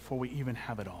before we even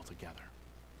have it all together.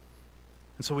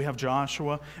 And so we have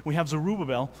Joshua, we have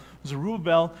Zerubbabel.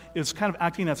 Zerubbabel is kind of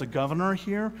acting as a governor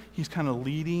here. He's kind of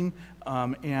leading,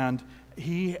 and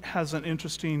he has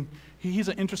he's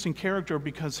an interesting character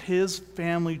because his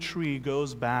family tree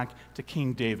goes back to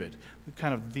King David,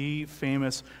 kind of the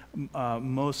famous,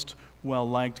 most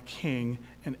well-liked king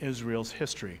in Israel's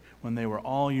history, when they were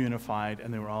all unified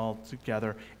and they were all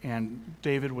together, and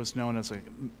David was known as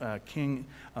a king,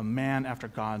 a man after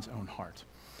God's own heart.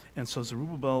 And so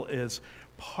Zerubbabel is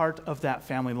part of that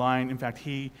family line. In fact,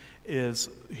 he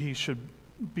should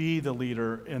be the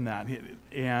leader in that,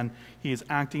 and he is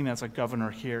acting as a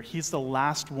governor here. He's the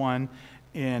last one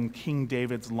in King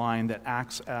David's line that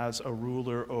acts as a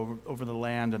ruler over the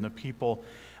land and the people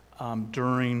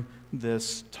during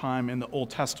this time in the Old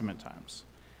Testament times.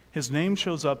 His name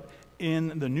shows up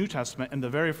in the New Testament, in the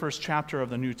very first chapter of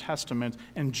the New Testament,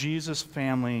 in Jesus'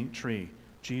 family tree,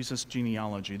 Jesus'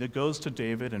 genealogy that goes to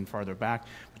David and farther back.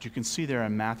 But you can see there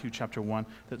in Matthew chapter 1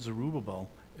 that Zerubbabel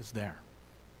is there.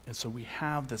 And so we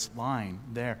have this line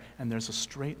there, and there's a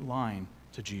straight line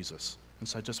to Jesus. And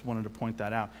so I just wanted to point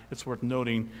that out. It's worth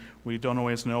noting, we don't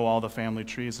always know all the family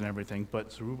trees and everything,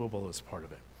 but Zerubbabel is part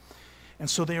of it. And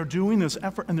so they are doing this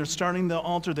effort, and they're starting the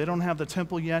altar. They don't have the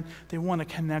temple yet. They want to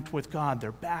connect with God.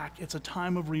 They're back. It's a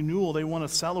time of renewal. They want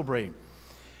to celebrate.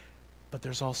 But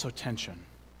there's also tension.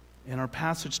 And our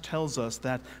passage tells us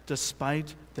that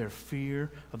despite their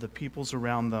fear of the peoples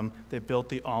around them, they built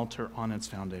the altar on its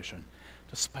foundation.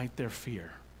 Despite their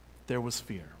fear, there was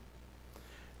fear.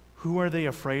 Who are they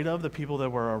afraid of? The people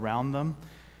that were around them?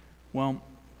 Well,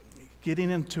 getting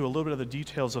into a little bit of the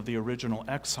details of the original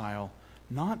exile,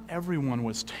 not everyone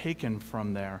was taken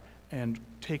from there and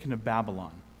taken to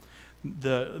Babylon.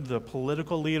 The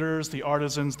political leaders, the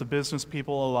artisans, the business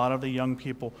people, a lot of the young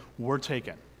people were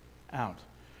taken out.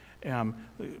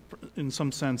 In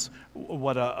some sense,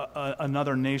 what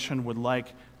another nation would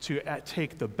like to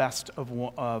take the best of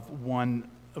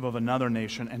another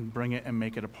nation and bring it and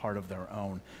make it a part of their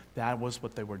own. That was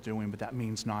what they were doing, but that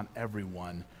means not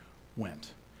everyone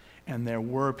went. And there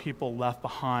were people left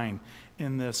behind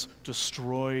in this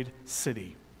destroyed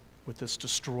city with this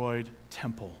destroyed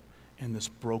temple in this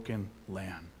broken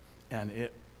land. And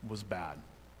it was bad.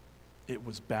 It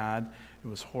was bad. It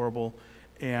was horrible.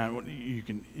 And you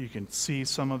can see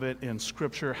some of it in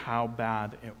Scripture, how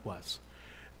bad it was.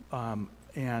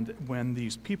 And when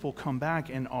these people come back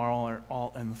and are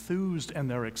all enthused and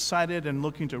they're excited and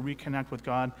looking to reconnect with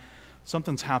God,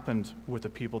 something's happened with the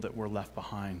people that were left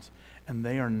behind. And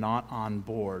they are not on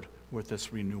board with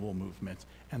this renewal movement.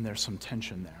 And there's some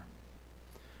tension there.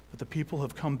 But the people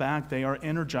have come back. They are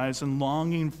energized and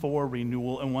longing for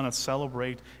renewal and want to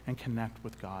celebrate and connect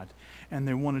with God. And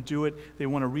they want to do it. They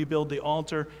want to rebuild the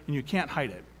altar, and you can't hide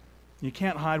it. You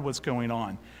can't hide what's going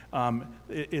on.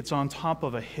 It's on top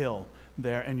of a hill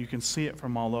there, and you can see it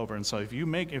from all over. And so if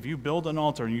you build an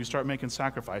altar and you start making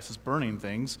sacrifices, burning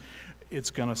things,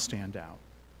 it's going to stand out.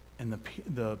 And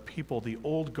the people, the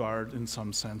old guard in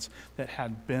some sense, that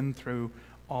had been through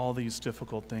all these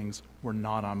difficult things were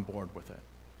not on board with it.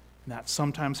 And that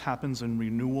sometimes happens in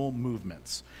renewal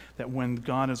movements, that when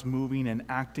God is moving and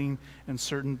acting in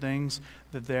certain things,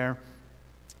 that there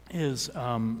is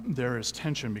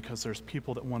tension because there's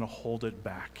people that want to hold it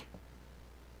back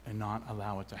and not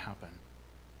allow it to happen.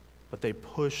 But they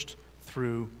pushed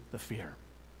through the fear.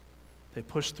 They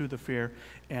pushed through the fear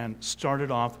and started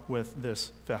off with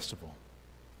this festival.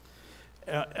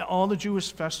 All the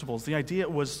Jewish festivals, the idea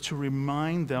was to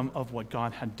remind them of what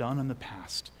God had done in the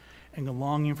past and the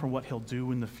longing for what he'll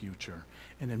do in the future,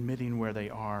 and admitting where they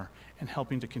are and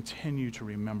helping to continue to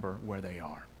remember where they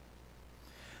are.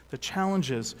 The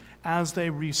challenge is, as they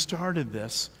restarted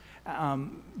this,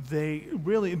 they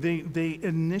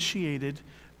initiated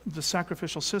the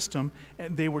sacrificial system,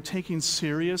 and they were taking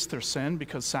serious their sin,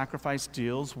 because sacrifice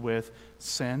deals with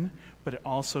sin, but it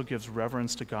also gives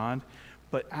reverence to God.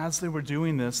 But as they were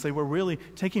doing this, they were really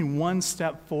taking one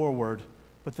step forward,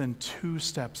 but then 2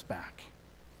 steps back.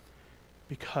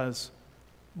 Because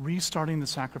restarting the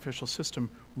sacrificial system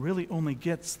really only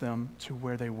gets them to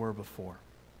where they were before.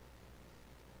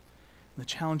 The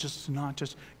challenge is to not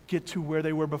just get to where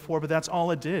they were before, but that's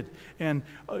all it did. And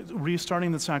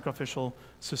restarting the sacrificial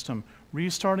system,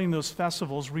 restarting those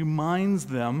festivals reminds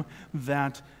them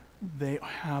that they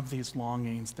have these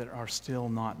longings that are still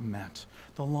not met.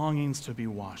 The longings to be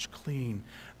washed clean,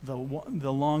 the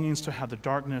longings to have the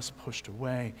darkness pushed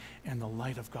away, and the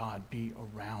light of God be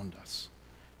around us,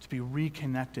 to be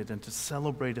reconnected and to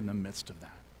celebrate in the midst of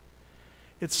that.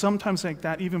 It's sometimes like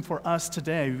that even for us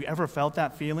today. Have you ever felt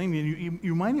that feeling?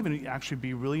 You might even actually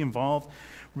be really involved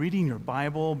reading your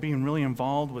Bible, being really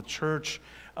involved with church.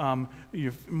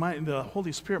 The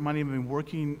Holy Spirit might even be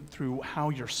working through how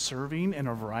you're serving in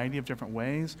a variety of different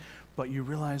ways, but you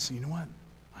realize, you know what?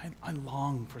 I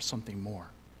long for something more.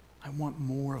 I want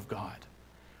more of God.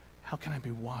 How can I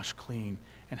be washed clean?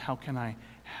 And how can I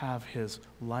have his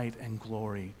light and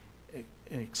glory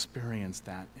experience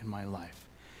that in my life?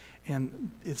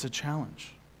 And it's a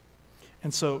challenge.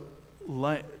 And so,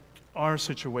 like our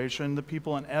situation, the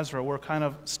people in Ezra were kind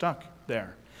of stuck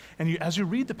there. And as you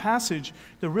read the passage,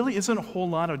 there really isn't a whole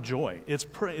lot of joy.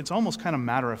 It's almost kind of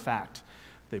matter of fact.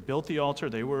 They built the altar.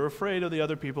 They were afraid of the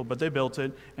other people, but they built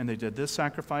it, and they did this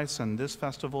sacrifice and this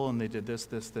festival, and they did this.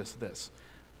 There's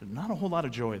not a whole lot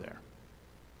of joy there.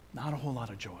 Not a whole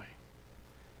lot of joy.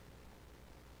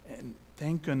 And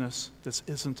thank goodness this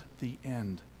isn't the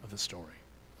end of the story.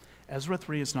 Ezra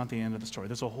 3 is not the end of the story.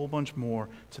 There's a whole bunch more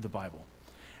to the Bible.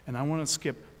 And I want to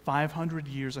skip 500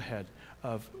 years ahead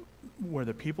of where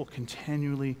the people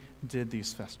continually did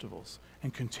these festivals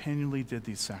and continually did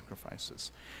these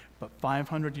sacrifices. But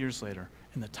 500 years later,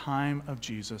 in the time of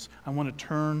Jesus, I want to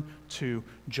turn to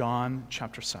John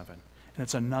chapter 7. And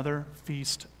it's another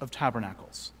Feast of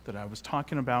Tabernacles that I was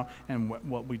talking about and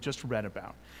what we just read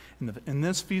about. In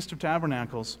this Feast of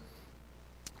Tabernacles,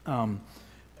 the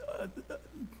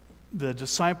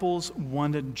disciples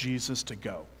wanted Jesus to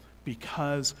go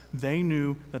because they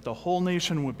knew that the whole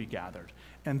nation would be gathered.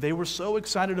 And they were so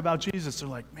excited about Jesus. They're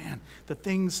like, man, the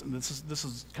things, this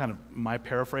is kind of my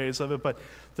paraphrase of it, but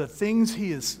the things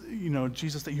he is,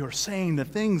 Jesus, that you're saying, the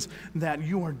things that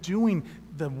you are doing,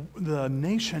 the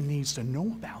nation needs to know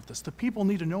about this. The people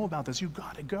need to know about this. You've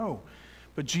got to go.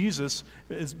 But Jesus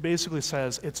basically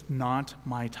says, it's not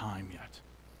my time yet.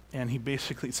 And he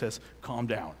basically says, calm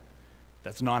down.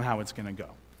 That's not how it's going to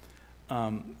go.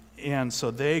 And so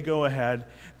they go ahead.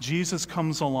 Jesus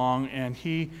comes along, and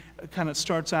he kind of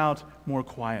starts out more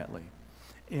quietly.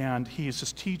 And he is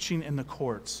just teaching in the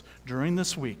courts during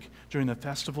this week, during the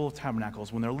Festival of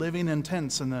Tabernacles, when they're living in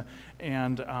tents, and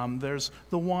there's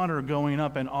the water going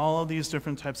up, and all of these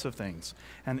different types of things.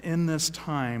 And in this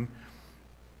time,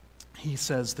 he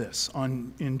says this.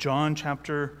 In John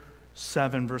chapter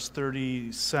 7, verse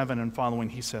 37 and following,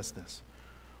 he says this.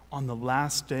 On the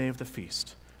last day of the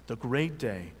feast, the great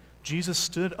day, Jesus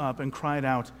stood up and cried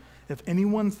out, "If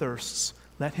anyone thirsts,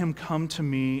 let him come to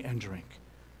me and drink.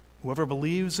 Whoever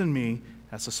believes in me,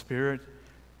 as the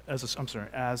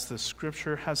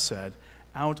scripture has said,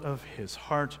 out of his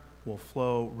heart will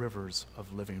flow rivers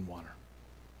of living water."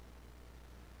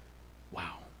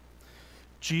 Wow.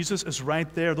 Jesus is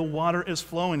right there. The water is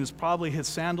flowing. It's probably his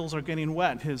sandals are getting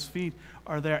wet. His feet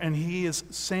are there. And he is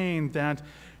saying that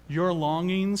your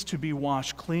longings to be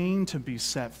washed clean, to be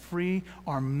set free,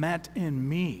 are met in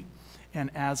me.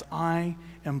 And as I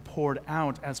am poured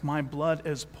out, as my blood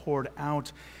is poured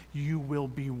out, you will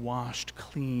be washed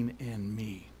clean in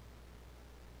me.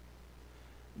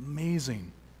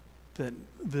 Amazing that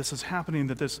this is happening,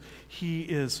 that he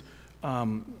is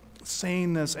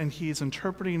saying this, and he's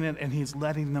interpreting it, and he's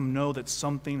letting them know that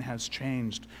something has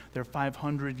changed. Their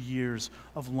 500 years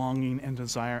of longing and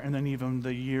desire, and then even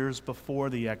the years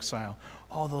before the exile,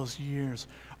 all those years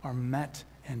are met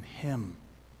in him.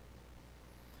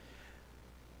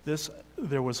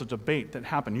 There was a debate that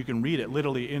happened. You can read it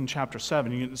literally in chapter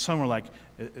 7. Some were like,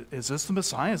 is this the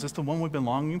Messiah? Is this the one we've been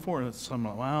longing for? And some are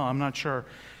like, well, I'm not sure.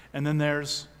 And then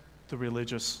there's the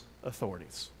religious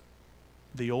authorities,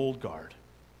 the old guard,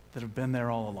 that have been there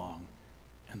all along,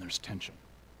 and there's tension.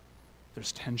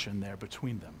 There's tension there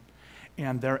between them.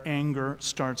 And their anger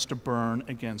starts to burn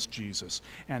against Jesus.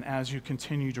 And as you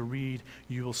continue to read,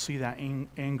 you will see that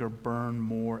anger burn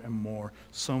more and more,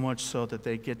 so much so that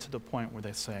they get to the point where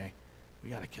they say, we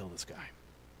got to kill this guy.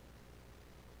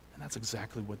 And that's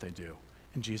exactly what they do.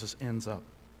 And Jesus ends up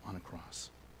on a cross.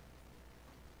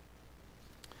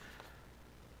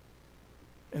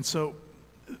 And so,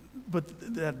 but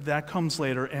that comes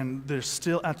later, and they're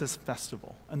still at this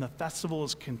festival. And the festival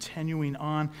is continuing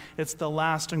on. It's the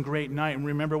last and great night. And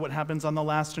remember what happens on the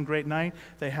last and great night?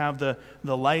 They have the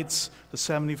lights, the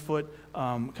 70-foot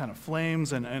kind of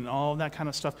flames, and all that kind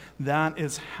of stuff. That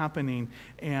is happening.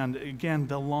 And again,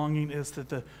 the longing is that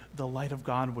the light of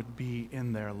God would be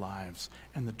in their lives,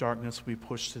 and the darkness would be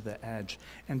pushed to the edge.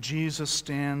 And Jesus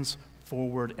stands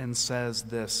forward and says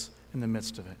this in the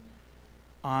midst of it.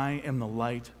 I am the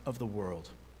light of the world.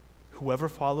 Whoever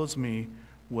follows me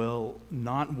will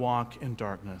not walk in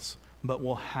darkness, but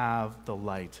will have the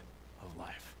light of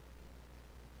life.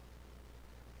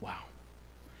 Wow.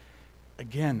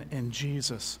 Again, in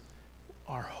Jesus,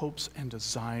 our hopes and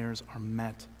desires are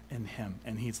met in him,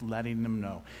 and he's letting them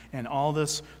know. And all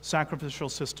this sacrificial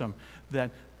system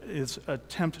that is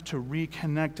attempt to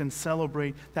reconnect and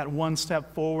celebrate that one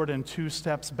step forward and two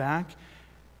steps back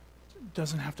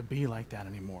doesn't have to be like that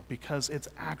anymore, because it's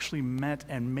actually met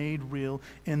and made real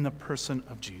in the person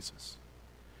of Jesus.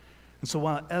 And so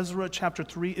while Ezra chapter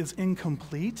 3 is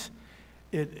incomplete,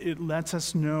 it lets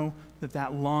us know that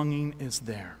that longing is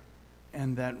there,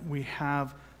 and that we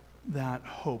have that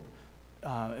hope.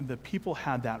 The people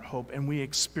had that hope, and we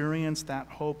experience that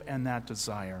hope and that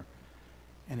desire.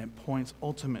 And it points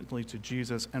ultimately to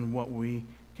Jesus and what we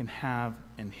can have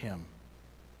in him.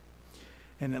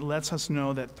 And it lets us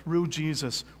know that through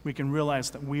Jesus, we can realize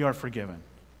that we are forgiven,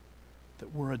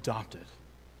 that we're adopted,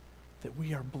 that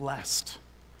we are blessed,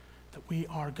 that we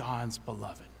are God's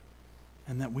beloved,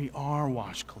 and that we are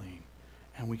washed clean,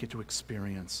 and we get to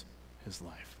experience his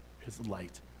life, his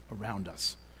light around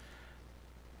us.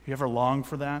 Have you ever longed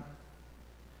for that?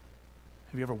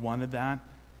 Have you ever wanted that?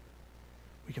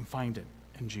 We can find it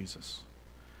in Jesus.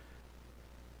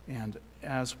 And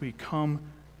as we come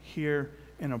here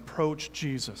and approach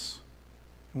Jesus,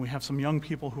 And we have some young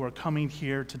people who are coming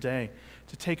here today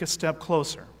to take a step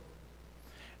closer.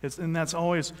 And that's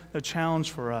always the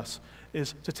challenge for us,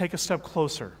 is to take a step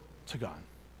closer to God.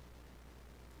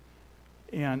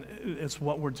 And it's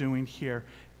what we're doing here,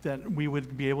 that we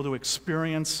would be able to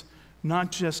experience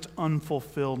not just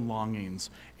unfulfilled longings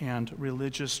and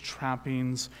religious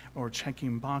trappings or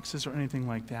checking boxes or anything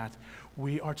like that.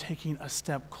 We are taking a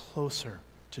step closer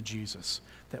to Jesus,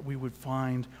 that we would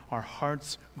find our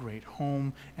heart's great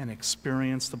home and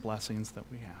experience the blessings that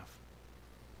we have.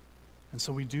 And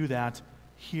so we do that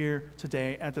here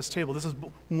today at this table. This is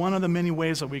one of the many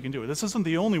ways that we can do it. This isn't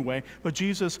the only way, but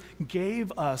Jesus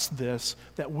gave us this,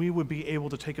 that we would be able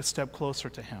to take a step closer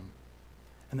to him,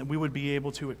 and that we would be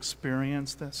able to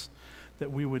experience this,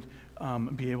 that we would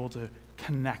be able to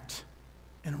connect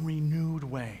in a renewed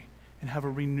way and have a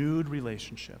renewed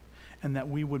relationship, and that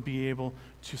we would be able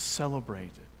to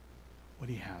celebrate what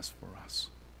he has for us.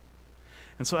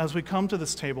 And so as we come to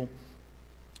this table,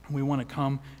 we want to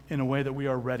come in a way that we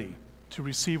are ready to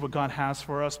receive what God has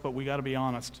for us, but we got to be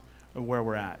honest of where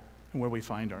we're at and where we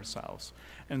find ourselves.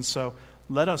 And so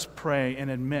let us pray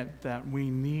and admit that we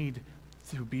need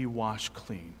to be washed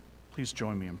clean. Please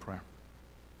join me in prayer.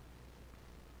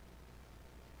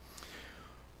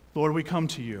 Lord, we come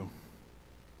to you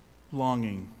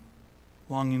longing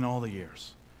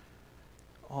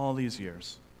all these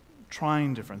years,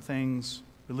 trying different things,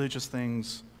 religious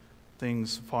things,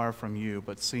 things far from you,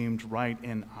 but seemed right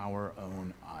in our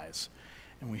own eyes.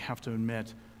 And we have to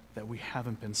admit that we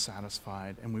haven't been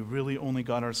satisfied, and we really only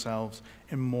got ourselves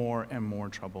in more and more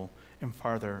trouble and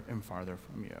farther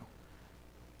from you.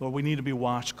 Lord, we need to be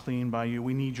washed clean by you.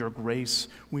 We need your grace.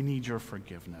 We need your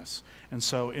forgiveness. And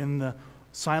so in the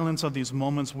silence of these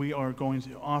moments, we are going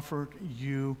to offer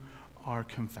you our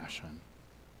confession.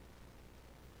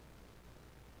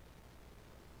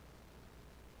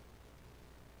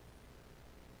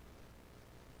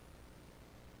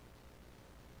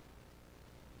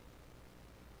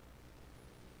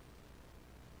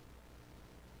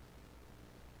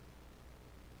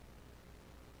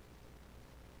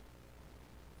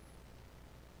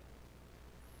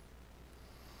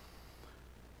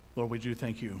 Lord, we do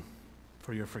thank you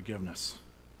for your forgiveness.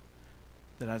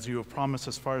 That as you have promised,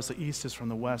 as far as the east is from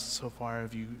the west, so far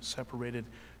have you separated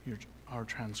our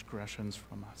transgressions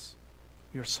from us.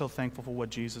 We are so thankful for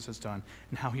what Jesus has done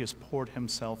and how he has poured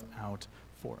himself out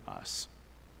for us.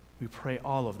 We pray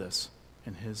all of this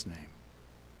in his name.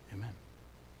 Amen.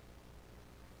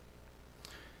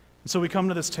 And so we come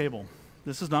to this table.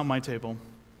 This is not my table.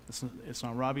 It's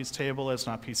not Robbie's table. It's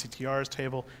not PCTR's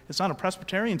table. It's not a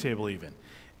Presbyterian table even.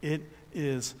 It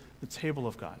is the table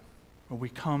of God, where we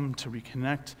come to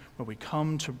reconnect, where we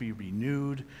come to be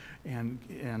renewed,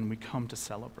 and we come to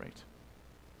celebrate.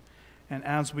 And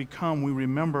as we come, we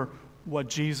remember what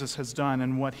Jesus has done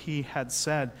and what he had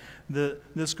said.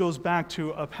 This goes back to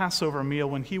a Passover meal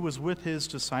when he was with his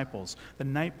disciples, the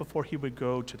night before he would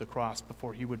go to the cross,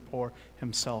 before he would pour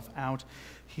himself out.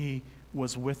 He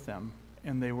was with them,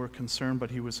 and they were concerned, but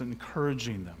he was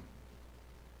encouraging them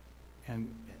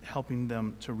and helping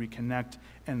them to reconnect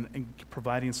and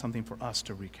providing something for us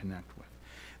to reconnect with.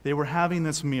 They were having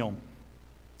this meal,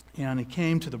 and he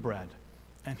came to the bread,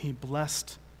 and he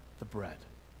blessed the bread,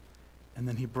 and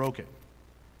then he broke it.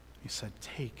 He said,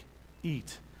 "Take,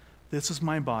 eat. This is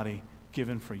my body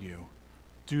given for you.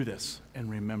 Do this in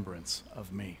remembrance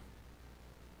of me."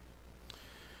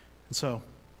 And so,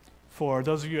 for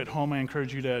those of you at home, I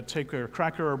encourage you to take a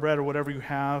cracker or bread or whatever you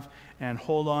have and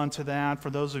hold on to that. For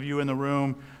those of you in the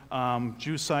room,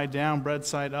 juice side down, bread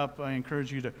side up, I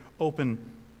encourage you to open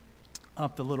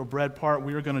up the little bread part.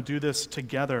 We are going to do this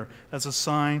together as a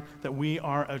sign that we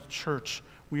are a church.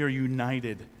 We are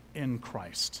united in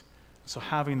Christ. So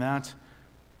having that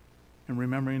and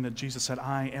remembering that Jesus said,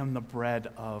 "I am the bread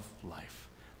of life,"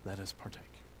 let us partake.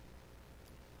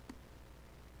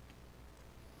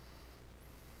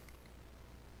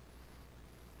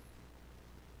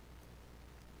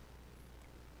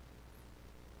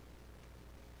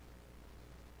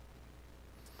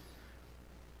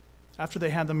 After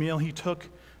they had the meal, he took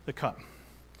the cup.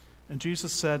 And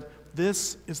Jesus said,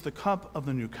 "This is the cup of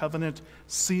the new covenant,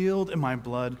 sealed in my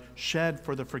blood, shed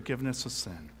for the forgiveness of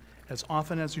sin. As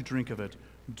often as you drink of it,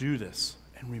 do this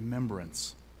in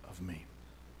remembrance of me."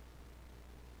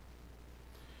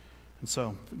 And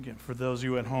so, again, for those of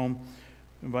you at home,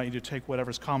 I invite you to take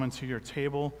whatever's common to your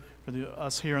table. For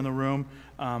us here in the room,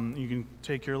 you can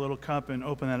take your little cup and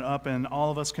open that up, and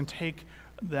all of us can take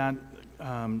that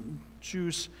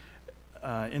juice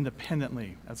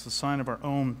independently as a sign of our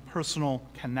own personal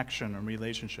connection and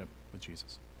relationship with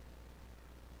Jesus.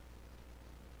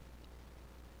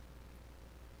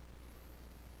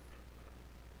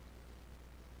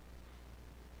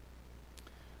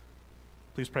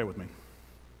 Please pray with me.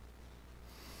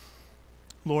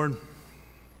 Lord,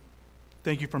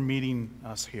 thank you for meeting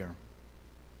us here.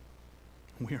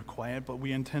 We are quiet, but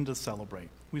we intend to celebrate.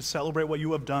 We celebrate what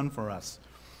you have done for us.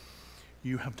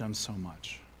 You have done so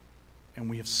much, and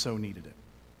we have so needed it.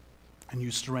 And you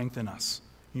strengthen us.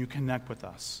 You connect with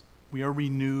us. We are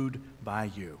renewed by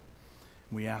you.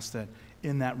 We ask that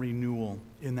in that renewal,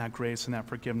 in that grace, and that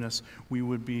forgiveness, we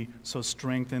would be so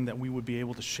strengthened that we would be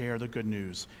able to share the good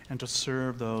news and to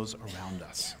serve those around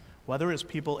us. Whether it's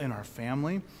people in our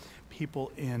family,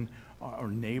 people in our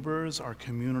neighbors, our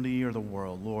community, or the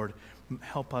world, Lord,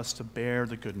 help us to bear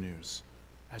the good news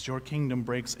as your kingdom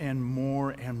breaks in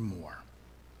more and more.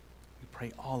 We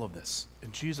pray all of this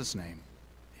in Jesus' name.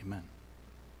 Amen.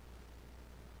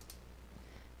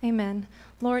 Amen.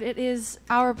 Lord, it is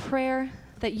our prayer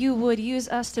that you would use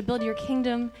us to build your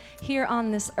kingdom here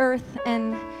on this earth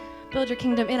and build your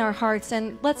kingdom in our hearts.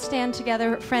 And let's stand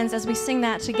together, friends, as we sing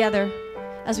that together,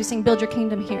 as we sing Build Your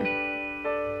Kingdom Here.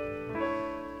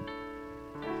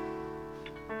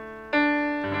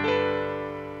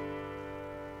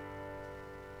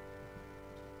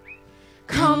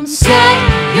 Come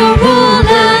set your rule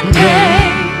and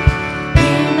reign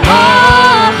in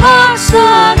our hearts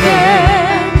again.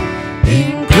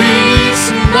 Increase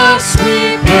in us,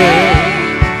 we pray.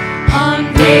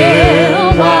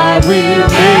 Unveil why we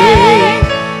reign.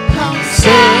 Come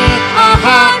set our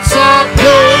hearts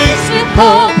ablaze with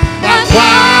hope and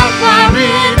wildfire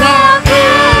in our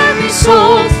very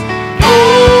souls.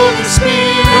 Holy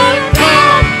Spirit,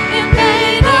 come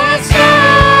invade us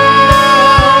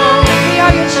now. We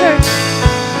are your church.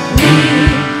 We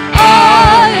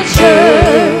are your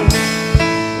church.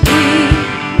 We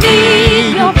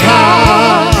need your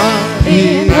power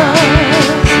in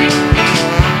us.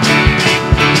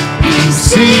 We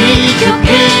seek your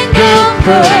kingdom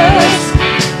first.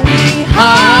 We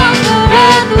hunger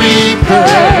and we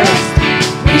thirst.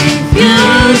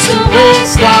 Refuse to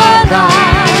waste our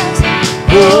lives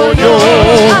for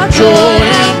your joy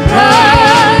and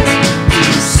prize.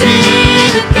 To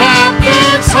see the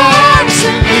captives' hearts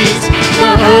and needs,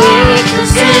 the hurt, the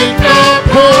sick, the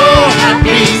poor at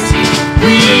peace.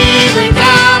 We lay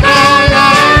down our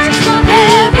lives for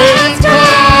heaven's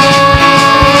prize.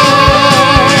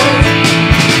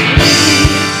 We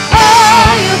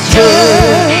are your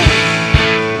church.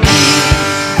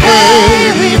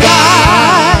 Pray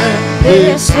revive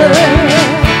this world.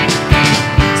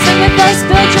 Sing with us,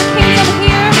 build your kingdom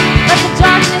here. Let the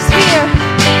darkness fear.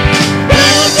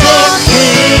 Build your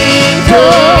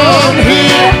kingdom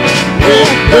here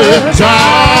with the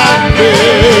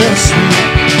darkness.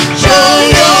 Show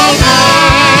your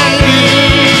mighty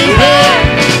hand.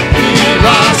 Heal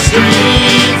our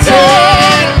streets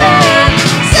and land.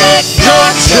 Set your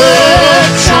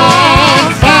church on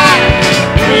fire.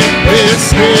 Bring this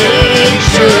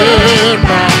nation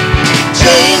back.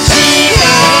 Change the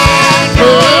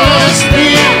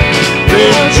atmosphere.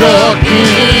 Build your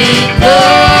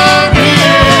kingdom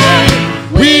here.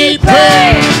 We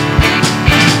pray.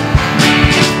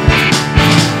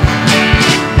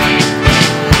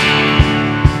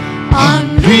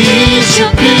 Unleash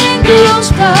your kingdom's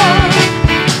power.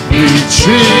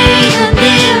 Retreat the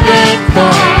near and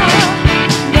far.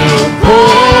 No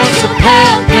force of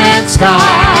hell can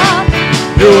stop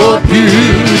your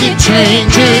beauty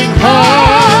changing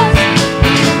heart.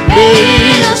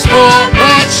 Made us for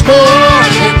much more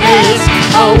than this.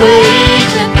 Awake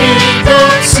the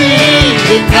kingdom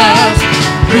seeking us.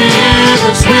 Fill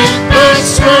us with the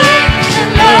strength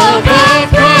and love of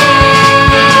Christ.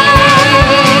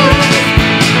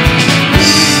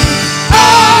 We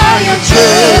are your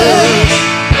church.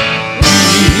 We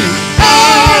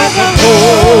are the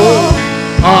whole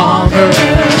on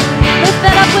earth. Lift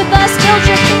that up with us. Build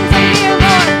your kingdom here,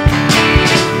 Lord.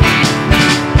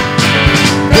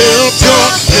 Build your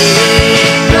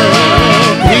kingdom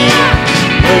here.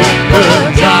 Let the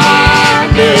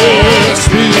darkness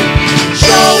be.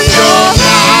 Show your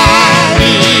light.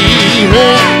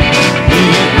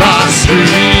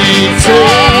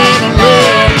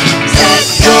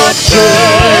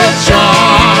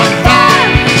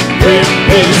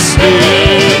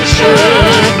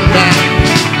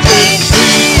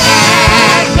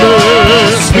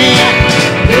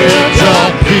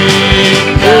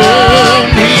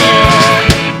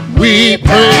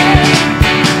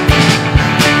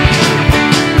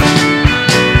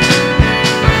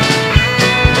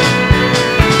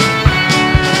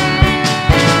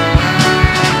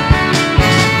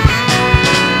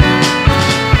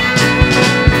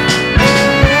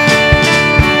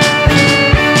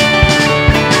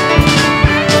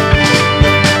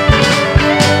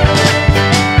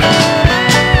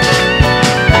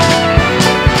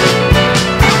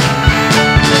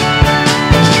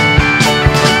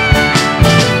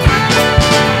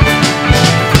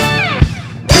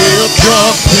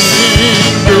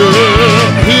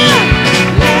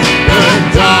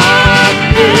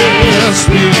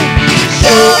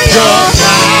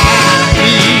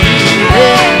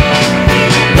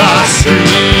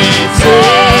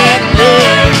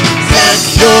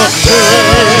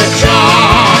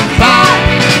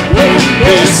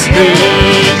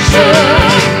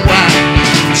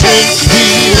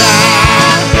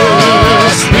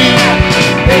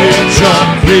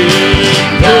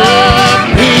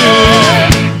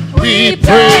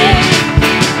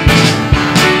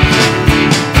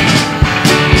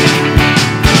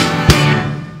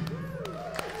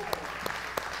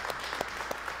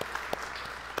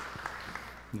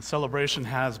 Celebration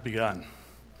has begun.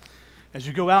 As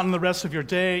you go out in the rest of your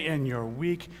day and your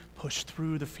week, push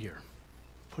through the fear.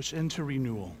 Push into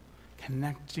renewal,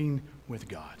 connecting with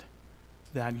God,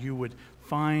 that you would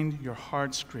find your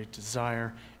heart's great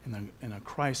desire in a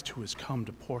Christ who has come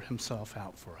to pour himself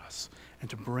out for us and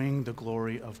to bring the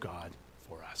glory of God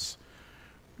for us.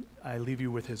 I leave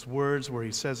you with his words where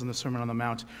he says in the Sermon on the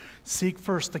Mount, "Seek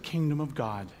first the kingdom of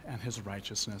God and his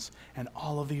righteousness, and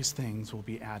all of these things will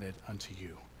be added unto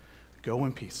you." Go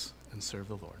in peace and serve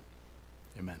the Lord.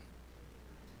 Amen.